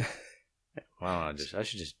 I'm like, why don't I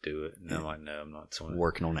should just do it. And I'm like, no, I'm not doing it.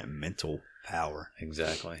 Working on that mental power.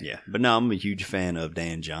 Exactly. Yeah. But no, I'm a huge fan of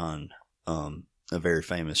Dan John, a very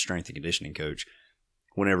famous strength and conditioning coach.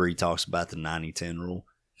 Whenever he talks about the 90-10 rule,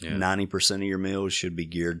 90% of your meals should be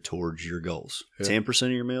geared towards your goals. 10%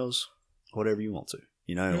 of your meals, whatever you want to.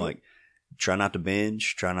 Like, try not to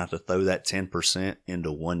binge, try not to throw that 10%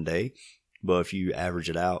 into one day. But if you average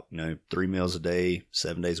it out, 3 meals a day,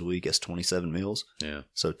 7 days a week, that's 27 meals. Yeah.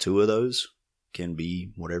 So 2 of those can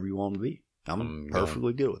be whatever you want them to be. I'm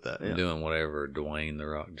perfectly good with that. I'm doing whatever Dwayne The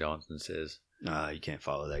Rock Johnson says. You can't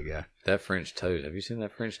follow that guy. That French toast. Have you seen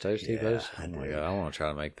that French toast he posts? Oh my God. I want to try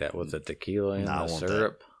to make that with the tequila and the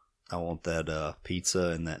syrup. I want that pizza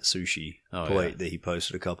and that sushi plate that he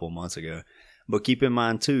posted a couple of months ago. But keep in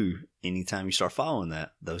mind, too, anytime you start following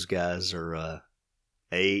that, those guys are,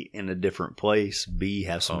 A, in a different place, B,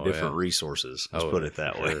 have some different resources. Let's put it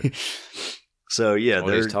that way. So, yeah.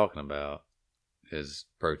 What he's talking about is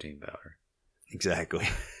protein powder. Exactly.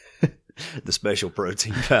 The special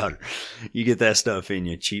protein powder. You get that stuff in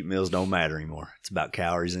you, cheat meals don't matter anymore. It's about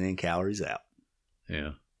calories in, calories out.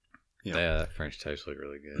 Yeah. Yeah, that French toast looked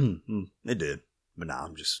really good. It did. But now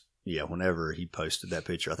I'm just... Yeah, whenever he posted that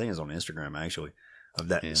picture, I think it was on Instagram actually, of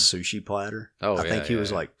that sushi platter. I think he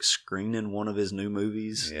was like screening one of his new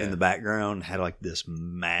movies in the background, had like this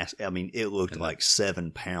it looked like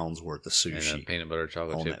 7 pounds worth of sushi. And peanut butter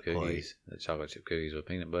chocolate chip cookies. The chocolate chip cookies with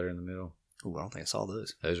peanut butter in the middle. Oh, I don't think I saw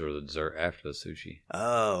those. Those were the dessert after the sushi.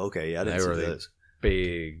 Oh, okay. Yeah, I didn't see those.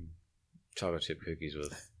 Big chocolate chip cookies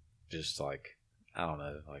with just like, I don't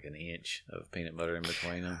know, like an inch of peanut butter in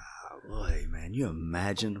between them. Boy, man, you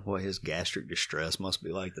imagine what his gastric distress must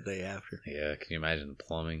be like the day after. Yeah, can you imagine the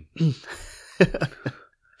plumbing?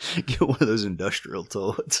 Get one of those industrial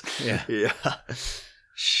toilets. Yeah. Yeah.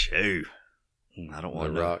 Shoot. I don't want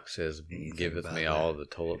to. The Rock says, giveth me all the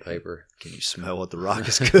toilet paper. Can you smell what The Rock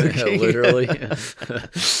is cooking? Literally.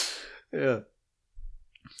 Yeah.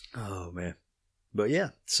 Oh, man. But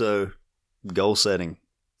yeah, so goal setting,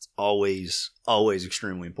 it's always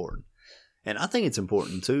extremely important. And I think it's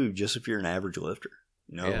important too, just if you're an average lifter.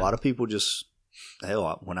 A lot of people just,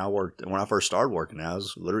 when I first started working out, it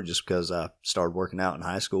was literally just because I started working out in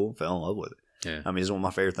high school and fell in love with it. Yeah. I mean, it's one of my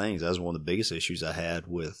favorite things. That was one of the biggest issues I had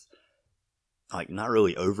with, like, not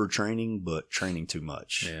really overtraining, but training too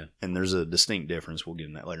much. Yeah. And there's a distinct difference. We'll get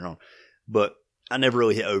into that later on. But I never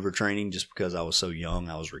really hit overtraining just because I was so young.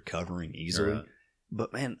 I was recovering easily. Right.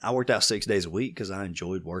 But man, I worked out 6 days a week because I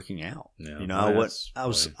enjoyed working out. Yeah, I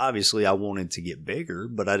wanted to get bigger,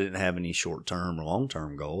 but I didn't have any short-term or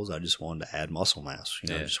long-term goals. I just wanted to add muscle mass,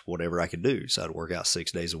 just whatever I could do. So I'd work out 6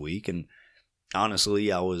 days a week. And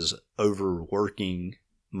honestly, I was overworking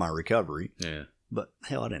my recovery. Yeah. But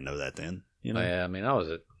hell, I didn't know that then. Yeah,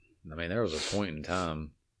 there was a point in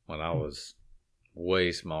time when I was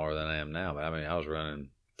way smaller than I am now. But I was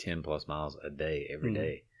running 10 plus miles a day every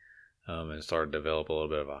day. And started to develop a little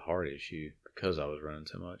bit of a heart issue because I was running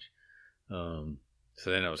so much. So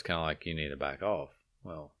then it was kind of like, you need to back off.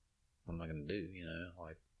 Well, what am I going to do?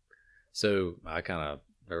 So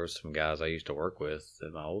there was some guys I used to work with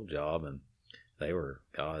at my old job, and they were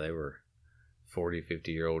 40,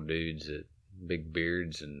 50-year-old dudes at big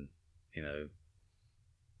beards and,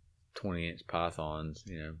 20-inch pythons,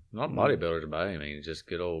 not bodybuilders by any means, just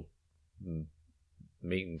good old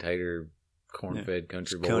meat and tater corn-fed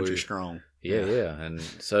country boys. Country strong. Yeah. And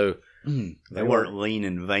so they weren't lean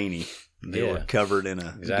and veiny. They were covered in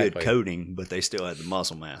a good coating, but they still had the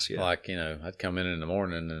muscle mass. Yeah. Like, I'd come in the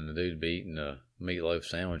morning and the dude'd be eating a meatloaf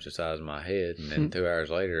sandwich the size of my head. And then 2 hours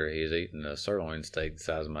later, he was eating a sirloin steak the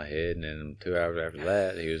size of my head. And then 2 hours after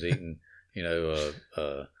that, he was eating,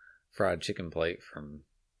 a fried chicken plate from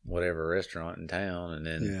whatever restaurant in town. And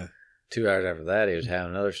then 2 hours after that, he was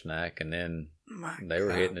having another snack. And then they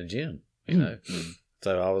were hitting the gym,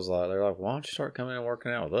 So I was like, they're like, why don't you start coming and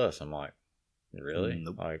working out with us? I'm like, really?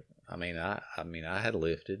 Nope. Like, I had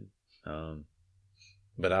lifted,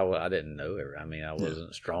 but I didn't know it. I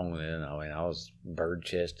wasn't strong then. I was bird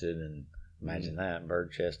chested, and imagine that,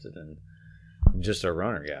 bird chested, and just a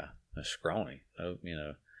runner guy, a scrawny,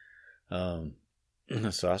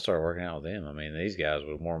 So I started working out with them. These guys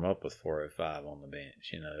would warm up with 405 on the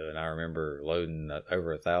bench, and I remember loading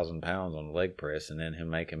over 1,000 pounds on the leg press, and then him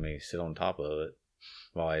making me sit on top of it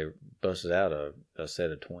while he busted out a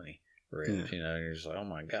set of 20 reps, and you're just like, oh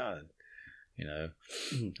my God,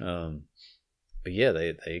 but yeah,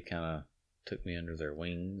 they kind of took me under their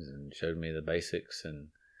wings and showed me the basics,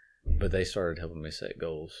 but they started helping me set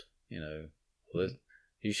goals. You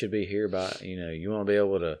should be here by, you want to be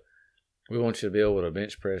able to, we want you to be able to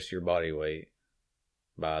bench press your body weight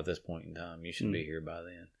by this point in time. You should be here by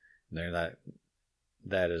then. And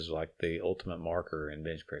that is like the ultimate marker in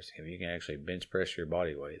bench pressing. If you can actually bench press your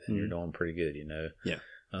body weight, then you're doing pretty good, Yeah.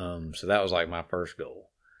 So that was like my first goal.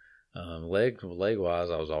 Leg wise,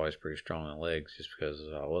 I was always pretty strong in legs just because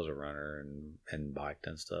I was a runner and biked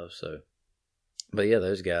and stuff. So, but yeah,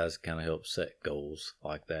 those guys kind of helped set goals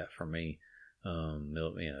like that for me.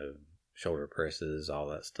 Shoulder presses, all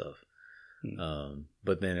that stuff.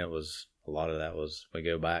 But then a lot of that was, we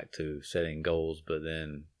go back to setting goals, but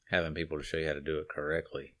then having people to show you how to do it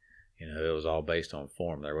correctly. It was all based on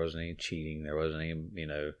form. There wasn't any cheating. There wasn't any,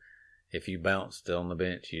 if you bounced on the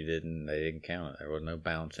bench, they didn't count it. There was no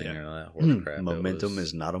bouncing or none of that horse crap. Momentum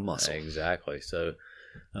is not a muscle. Exactly. So,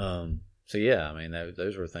 yeah,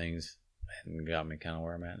 those were things that got me kind of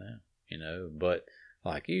where I'm at now, but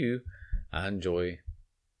like you, I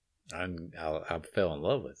fell in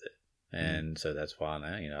love with it. And so that's why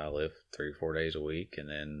now, I lift 3 or 4 days a week, and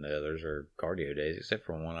then the others are cardio days, except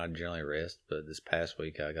for one I generally rest. But this past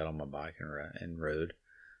week I got on my bike and rode,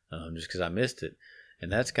 just because I missed it.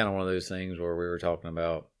 And that's kind of one of those things where we were talking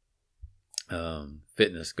about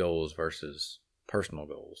fitness goals versus personal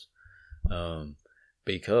goals,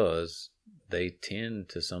 because they tend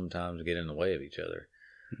to sometimes get in the way of each other.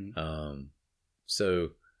 So,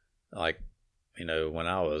 like, when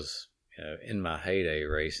I was in my heyday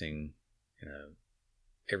racing,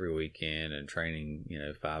 every weekend and training,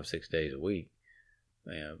 5-6 days a week,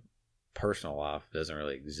 personal life doesn't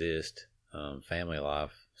really exist. Family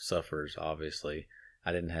life suffers, obviously.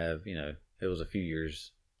 I didn't have, it was a few years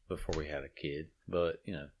before we had a kid, but,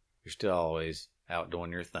 you're still always out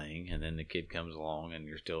doing your thing, and then the kid comes along and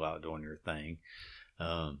you're still out doing your thing.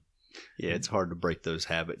 Yeah, it's hard to break those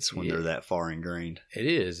habits when they're that far ingrained. It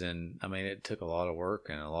is, and it took a lot of work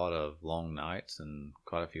and a lot of long nights and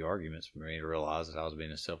quite a few arguments for me to realize that I was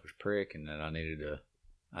being a selfish prick, and that I needed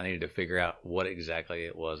to figure out what exactly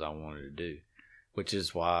it was I wanted to do. Which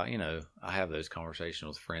is why, I have those conversations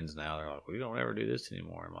with friends now. They're like, "We don't ever do this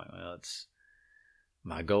anymore." I'm like, "Well,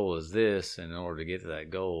 my goal is this, and in order to get to that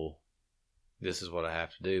goal, this is what I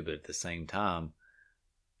have to do." But at the same time,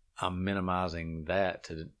 I'm minimizing that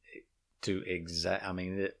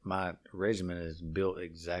my regimen is built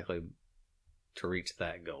exactly to reach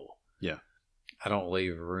that goal. Yeah. I don't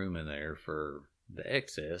leave room in there for the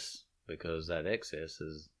excess, because that excess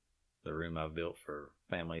is the room I've built for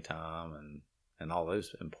family time and all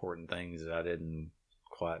those important things that I didn't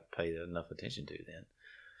quite pay enough attention to then.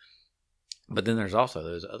 But then there's also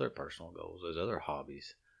those other personal goals, those other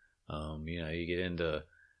hobbies. You get into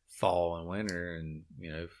fall and winter, and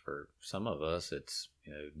for some of us it's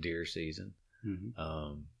deer season.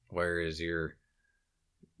 Whereas you're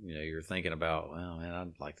thinking about, well, man,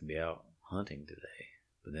 I'd like to be out hunting today,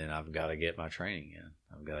 but then I've got to get my training in,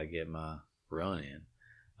 I've got to get my run in.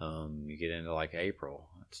 You get into like April,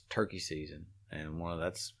 it's turkey season, and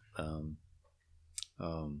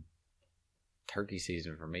turkey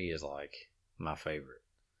season for me is like my favorite.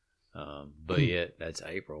 But yet that's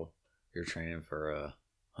April. You're training for a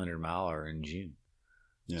 100-miler in June.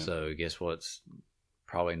 Yeah. So guess what's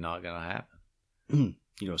probably not going to happen?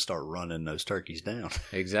 You're going to start running those turkeys down.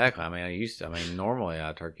 Exactly. Normally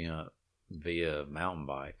I turkey hunt via mountain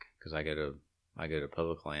bike, because I go to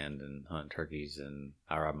public land and hunt turkeys, and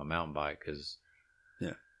I ride my mountain bike because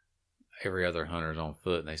every other hunter's on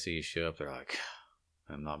foot, and they see you show up, they're like,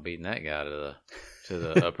 I'm not beating that guy to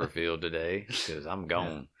the upper field today because I'm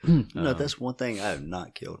gone. No, that's one thing I have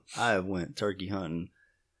not killed. I have went turkey hunting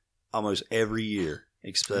almost every year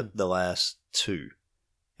except the last 2,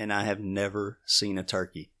 and I have never seen a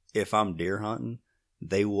turkey. If I'm deer hunting,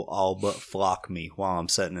 they will all but flock me while I'm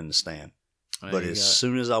sitting in the stand. But as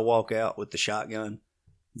soon as I walk out with the shotgun,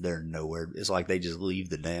 they're nowhere. It's like they just leave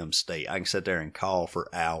the damn state. I can sit there and call for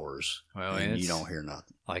hours, and you don't hear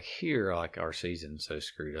nothing. Like here, like our season's so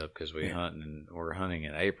screwed up because we're hunting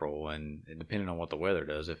in April, and depending on what the weather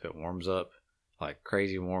does, if it warms up like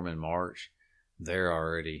crazy warm in March, they're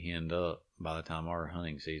already henned up by the time our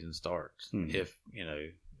hunting season starts. Mm-hmm. If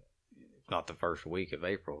not the first week of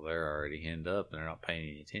April, they're already henned up and they're not paying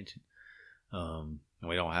any attention. And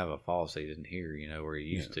we don't have a fall season here, where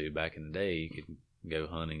you used to back in the day. You could go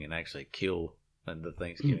hunting and actually kill the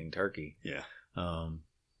Thanksgiving turkey. Yeah. When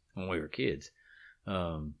we were kids.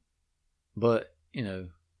 But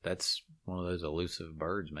that's one of those elusive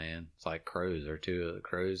birds, man. It's like crows.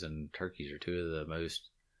 Crows and turkeys are two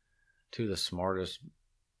of the smartest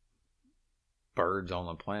birds on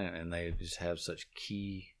the planet, and they just have such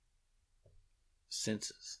key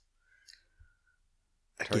senses.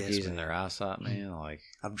 Turkeys and their eyesight, man. Like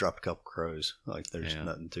I've dropped a couple crows. Like there's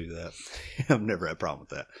nothing to that. I've never had a problem with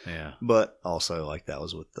that. Yeah. But also like that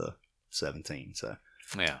was with the 17. So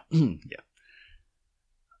yeah. Yeah.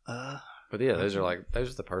 But yeah, those are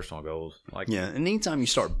the personal goals. Like and anytime you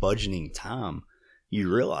start budgeting time,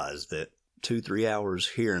 you realize that 2-3 hours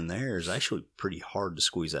here and there is actually pretty hard to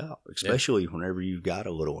squeeze out, especially whenever you've got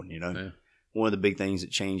a little one. Yeah. One of the big things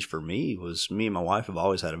that changed for me was me and my wife have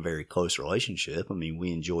always had a very close relationship. I mean,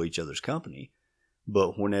 we enjoy each other's company.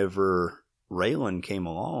 But whenever Raylan came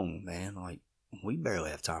along, man, like, we barely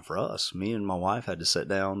have time for us. Me and my wife had to sit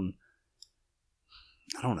down,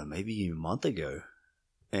 I don't know, maybe a month ago.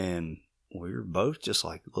 And we were both just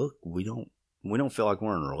like, look, we don't feel like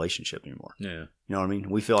we're in a relationship anymore. Yeah. You know what I mean?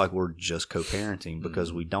 We feel like we're just co-parenting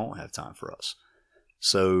because we don't have time for us.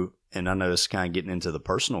 So, and I know it's kind of getting into the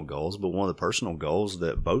personal goals, but one of the personal goals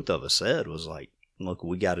that both of us said was like, look,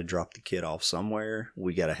 we got to drop the kid off somewhere.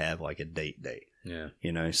 We got to have like a date day.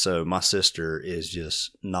 Yeah. So my sister is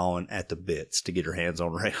just gnawing at the bits to get her hands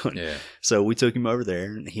on Raylan. Yeah. So we took him over there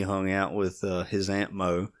and he hung out with his Aunt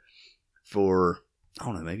Mo for, I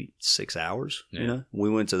don't know, maybe 6 hours. Yeah. We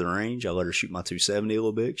went to the range. I let her shoot my 270 a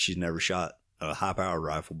little bit. She's never shot a high powered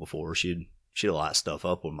rifle before. She'd light stuff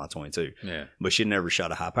up with my 22. Yeah. But she'd never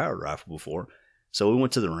shot a high-powered rifle before. So we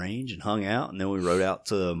went to the range and hung out, and then we rode out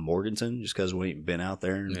to Morganton just because we ain't been out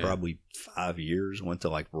there in probably 5 years. Went to,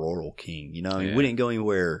 like, Royal King. I mean, we didn't go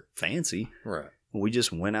anywhere fancy. Right. We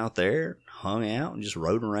just went out there, hung out, and just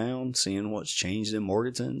rode around, seeing what's changed in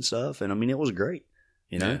Morganton and stuff. And, I mean, it was great,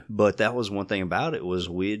 Yeah. But that was one thing about it was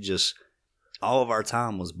we had just – all of our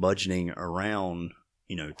time was budgeting around –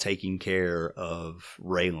 taking care of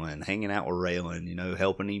Raylan, hanging out with Raylan,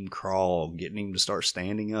 helping him crawl, getting him to start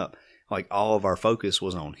standing up. Like all of our focus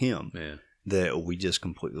was on him. Yeah. That we just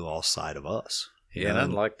completely lost sight of us. Yeah, and I'd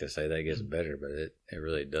like to say that gets better, but it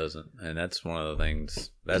really doesn't. And that's one of the things,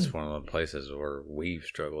 that's one of the places where we've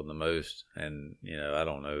struggled the most. And, I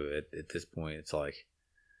don't know, at this point, it's like,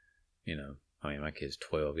 I mean, my kid's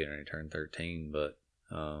 12, getting ready to turn 13, but,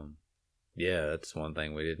 yeah, that's one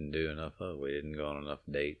thing we didn't do enough of. We didn't go on enough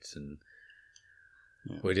dates, and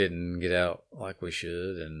we didn't get out like we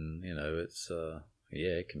should. And it's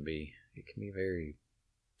it can be very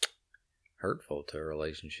hurtful to a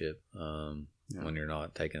relationship when you're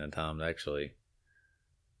not taking the time to actually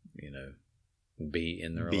be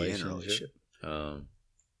in the relationship. And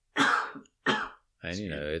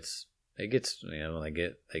it gets, when they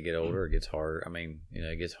get older, it gets harder. I mean,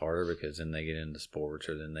 it gets harder because then they get into sports,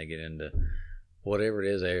 or then they get into whatever it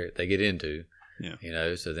is they get into.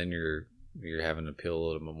 Yeah. So then you're having to peel a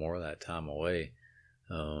little bit more of that time away.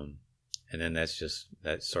 And then that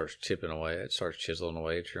starts chipping away. It starts chiseling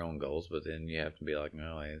away at your own goals. But then you have to be like,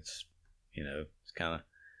 no, it's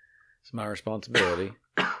it's my responsibility.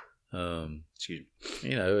 Excuse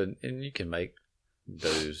me. And you can make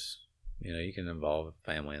those. You can involve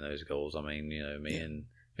family in those goals. I mean, me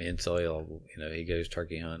and Sully, he goes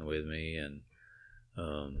turkey hunting with me, and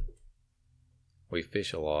we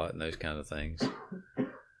fish a lot and those kind of things.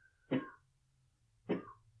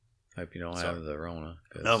 Hope you don't have the Rona.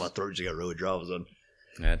 No, my throat just got really dry. All of a sudden.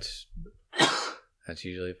 That's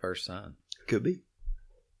usually the first sign. Could be.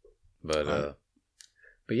 But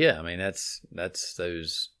yeah, I mean that's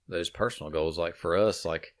those personal goals. Like for us,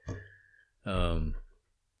 like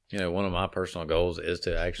one of my personal goals is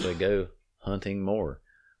to actually go hunting more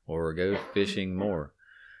or go fishing more.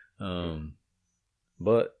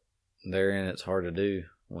 But therein it's hard to do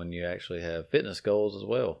when you actually have fitness goals as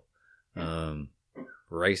well.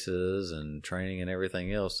 Races and training and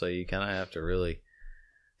everything else. So you kind of have to really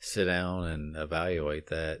sit down and evaluate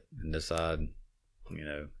that and decide,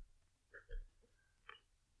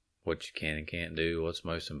 what you can and can't do, what's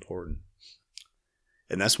most important.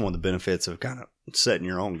 And that's one of the benefits of kind of setting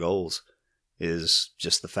your own goals is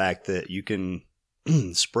just the fact that you can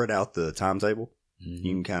spread out the timetable. Mm-hmm.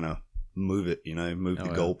 You can kind of move it, move the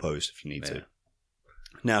goalpost if you need to.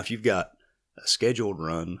 Now, if you've got a scheduled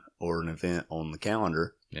run or an event on the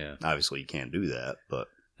calendar, obviously you can't do that, but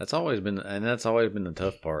that's always been the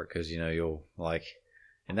tough part because you'll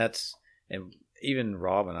and even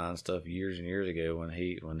Rob and I and stuff years and years ago when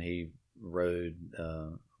he rode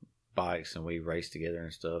bikes and we raced together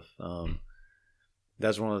and stuff,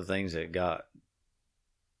 that's one of the things that got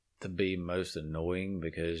to be most annoying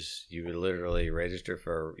because you would literally register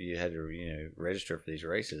for these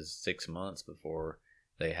races 6 months before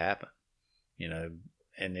they happen.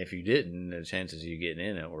 And if you didn't, the chances of you getting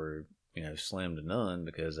in it were, slim to none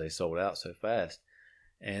because they sold out so fast.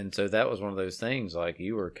 And so that was one of those things, like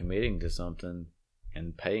you were committing to something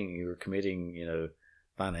and you were committing,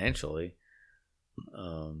 financially,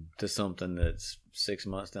 to something that's 6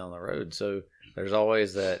 months down the road. So there's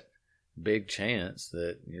always that big chance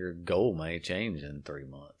that your goal may change in 3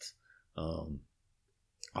 months.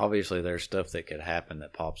 Obviously there's stuff that could happen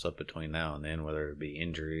that pops up between now and then, whether it be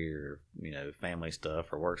injury or, family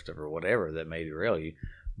stuff or work stuff or whatever that may derail you.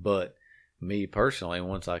 But me personally,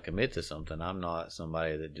 once I commit to something, I'm not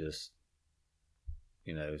somebody that just,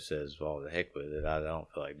 says, well, the heck with it. I don't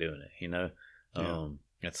feel like doing it,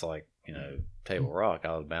 It's like, Table Rock,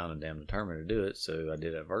 I was bound and damn determined to do it. So I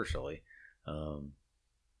did it virtually, and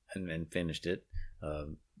finished it.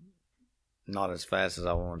 Not as fast as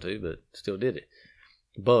I wanted to, but still did it.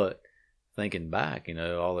 But thinking back,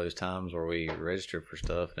 all those times where we registered for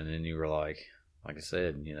stuff and then you were like I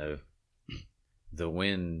said, the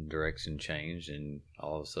wind direction changed and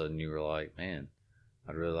all of a sudden you were like, man,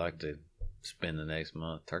 I'd really like to spend the next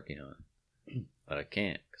month turkey hunting, but I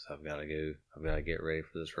can't because I've got to get ready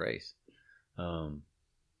for this race.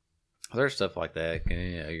 There's stuff like that.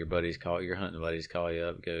 Your hunting buddies call you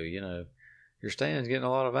up, go, your stand's getting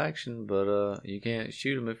a lot of action, but you can't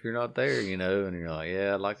shoot them if you're not there, and you're like,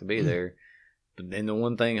 yeah, I'd like to be there. But then the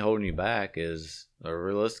one thing holding you back is, or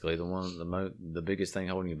realistically, the biggest thing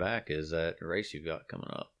holding you back is that race you've got coming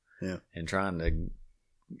up. Yeah. And trying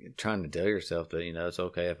to tell yourself that, it's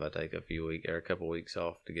okay if I take a couple weeks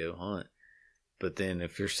off to go hunt. But then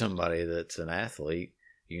if you're somebody that's an athlete,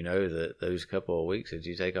 that those couple of weeks that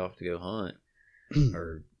you take off to go hunt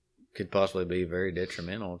or could possibly be very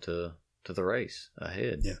detrimental to the race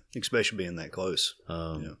ahead. Yeah, especially being that close.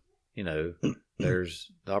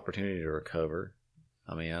 There's the opportunity to recover.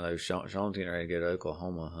 I mean, I know Sean's getting ready to go to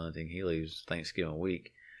Oklahoma hunting. He leaves Thanksgiving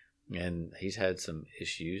week, and he's had some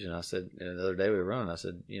issues. And I said, the other day we were running, I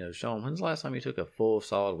said, Sean, when's the last time you took a full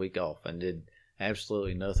solid week off and did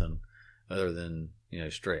absolutely nothing other than,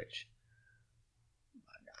 stretch?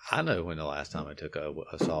 I know when the last time I took a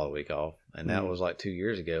solid week off, and that was like 2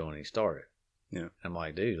 years ago when he started. Yeah. I'm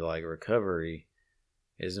like, dude, recovery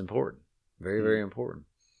is important. Very, very important.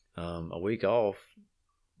 A week off,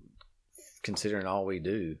 considering all we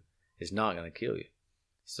do, is not going to kill you.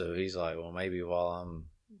 So he's like, well, maybe while I'm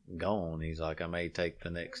gone, he's like, I may take the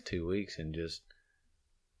next 2 weeks and just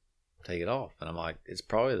take it off. And I'm like, it's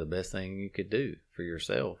probably the best thing you could do for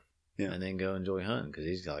yourself. Yeah. And then go enjoy hunting. Because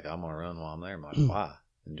he's like, I'm going to run while I'm there. I'm like, why?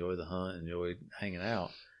 Enjoy the hunt, enjoy hanging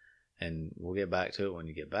out. And we'll get back to it when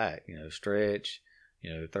you get back. Stretch,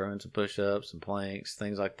 throw in some push-ups, some planks,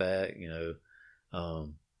 things like that,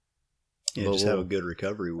 just have a good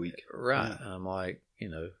recovery week. Right. Yeah. I'm like,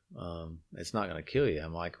 it's not going to kill you.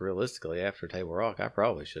 I'm like, realistically, after Table Rock, I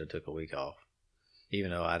probably should have took a week off.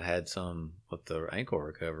 Even though I'd had some with the ankle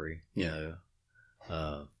recovery,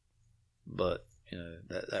 but,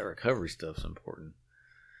 that recovery stuff's important.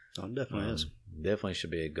 Oh, it definitely is. Definitely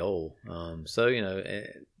should be a goal. So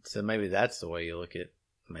maybe that's the way you look at.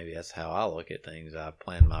 Maybe that's how I look at things. I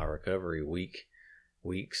plan my recovery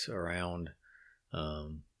weeks around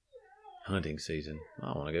hunting season.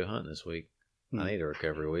 I want to go hunting this week. I need a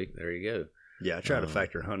recovery week. There you go. Yeah, I try to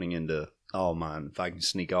factor hunting into all mine. If I can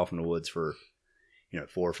sneak off in the woods for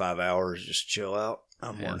 4 or 5 hours, just chill out,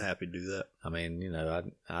 I'm more than happy to do that. I mean,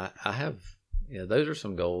 I have. Those are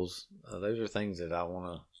some goals. Those are things that I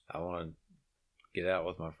want to get out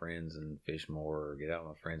with my friends and fish more, or get out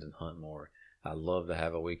with my friends and hunt more. I'd love to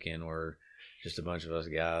have a weekend where just a bunch of us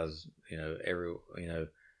guys,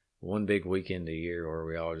 one big weekend a year where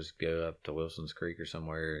we all just go up to Wilson's Creek or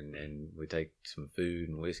somewhere and we take some food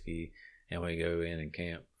and whiskey and we go in and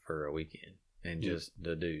camp for a weekend and just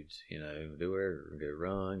the dudes, do whatever, go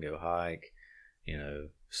run, go hike,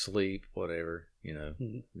 sleep, whatever,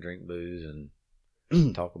 drink booze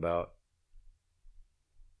and talk about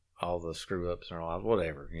all the screw ups in our lives,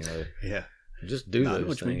 whatever, Yeah. Just do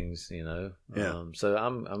those things, Yeah. So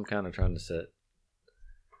I'm kind of trying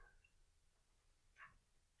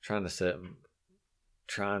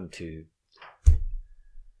to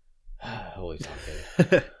holy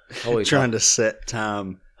taco. Holy trying to set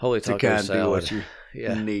time holy to taco kind of do salad. what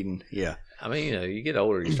you're needing. Yeah. I mean, you get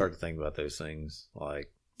older, you start to think about those things.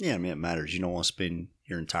 Like, yeah, I mean, it matters. You don't want to spend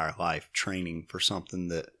your entire life training for something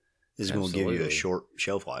that is going to give you a short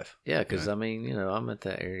shelf life. Yeah, because I mean, I'm at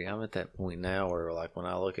that area. I'm at that point now where, like, when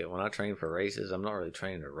I train for races, I'm not really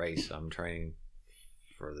training to race. I'm training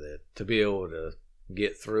to be able to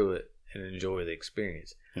get through it and enjoy the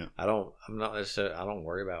experience. Yeah. I don't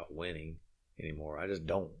worry about winning anymore. I just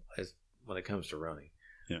don't. When it comes to running.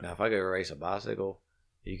 Yeah. Now, if I go race a bicycle,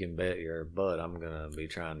 you can bet your butt I'm gonna be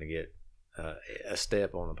trying to get a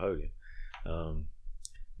step on the podium.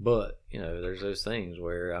 But there's those things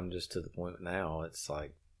where I'm just to the point now. It's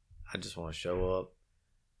like I just want to show up,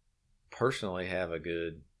 personally have a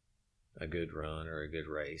good run or a good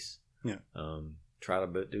race. Yeah. Try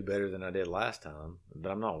to do better than I did last time,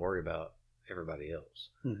 but I'm not worried about everybody else.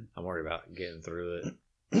 Mm-hmm. I'm worried about getting through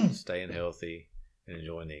it, staying healthy, and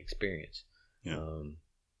enjoying the experience. Yeah.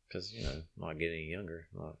 Because I'm not getting any younger.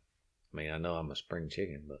 I know I'm a spring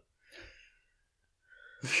chicken, but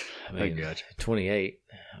I mean, 28.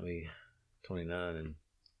 I'll be 29 in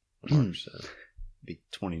March. So. Be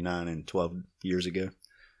 29 and 12 years ago.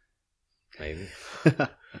 Maybe.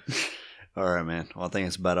 All right, man. Well, I think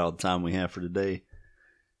it's about all the time we have for today.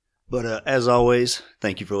 But as always,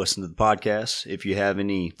 thank you for listening to the podcast. If you have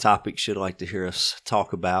any topics you'd like to hear us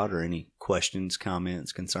talk about or any questions,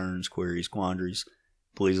 comments, concerns, queries, quandaries,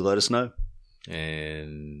 please let us know.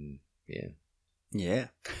 And yeah,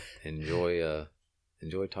 enjoy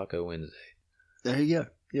Taco Wednesday. There you go.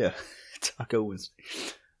 Yeah, Taco Wednesday.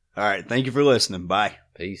 All right. Thank you for listening. Bye.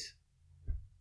 Peace.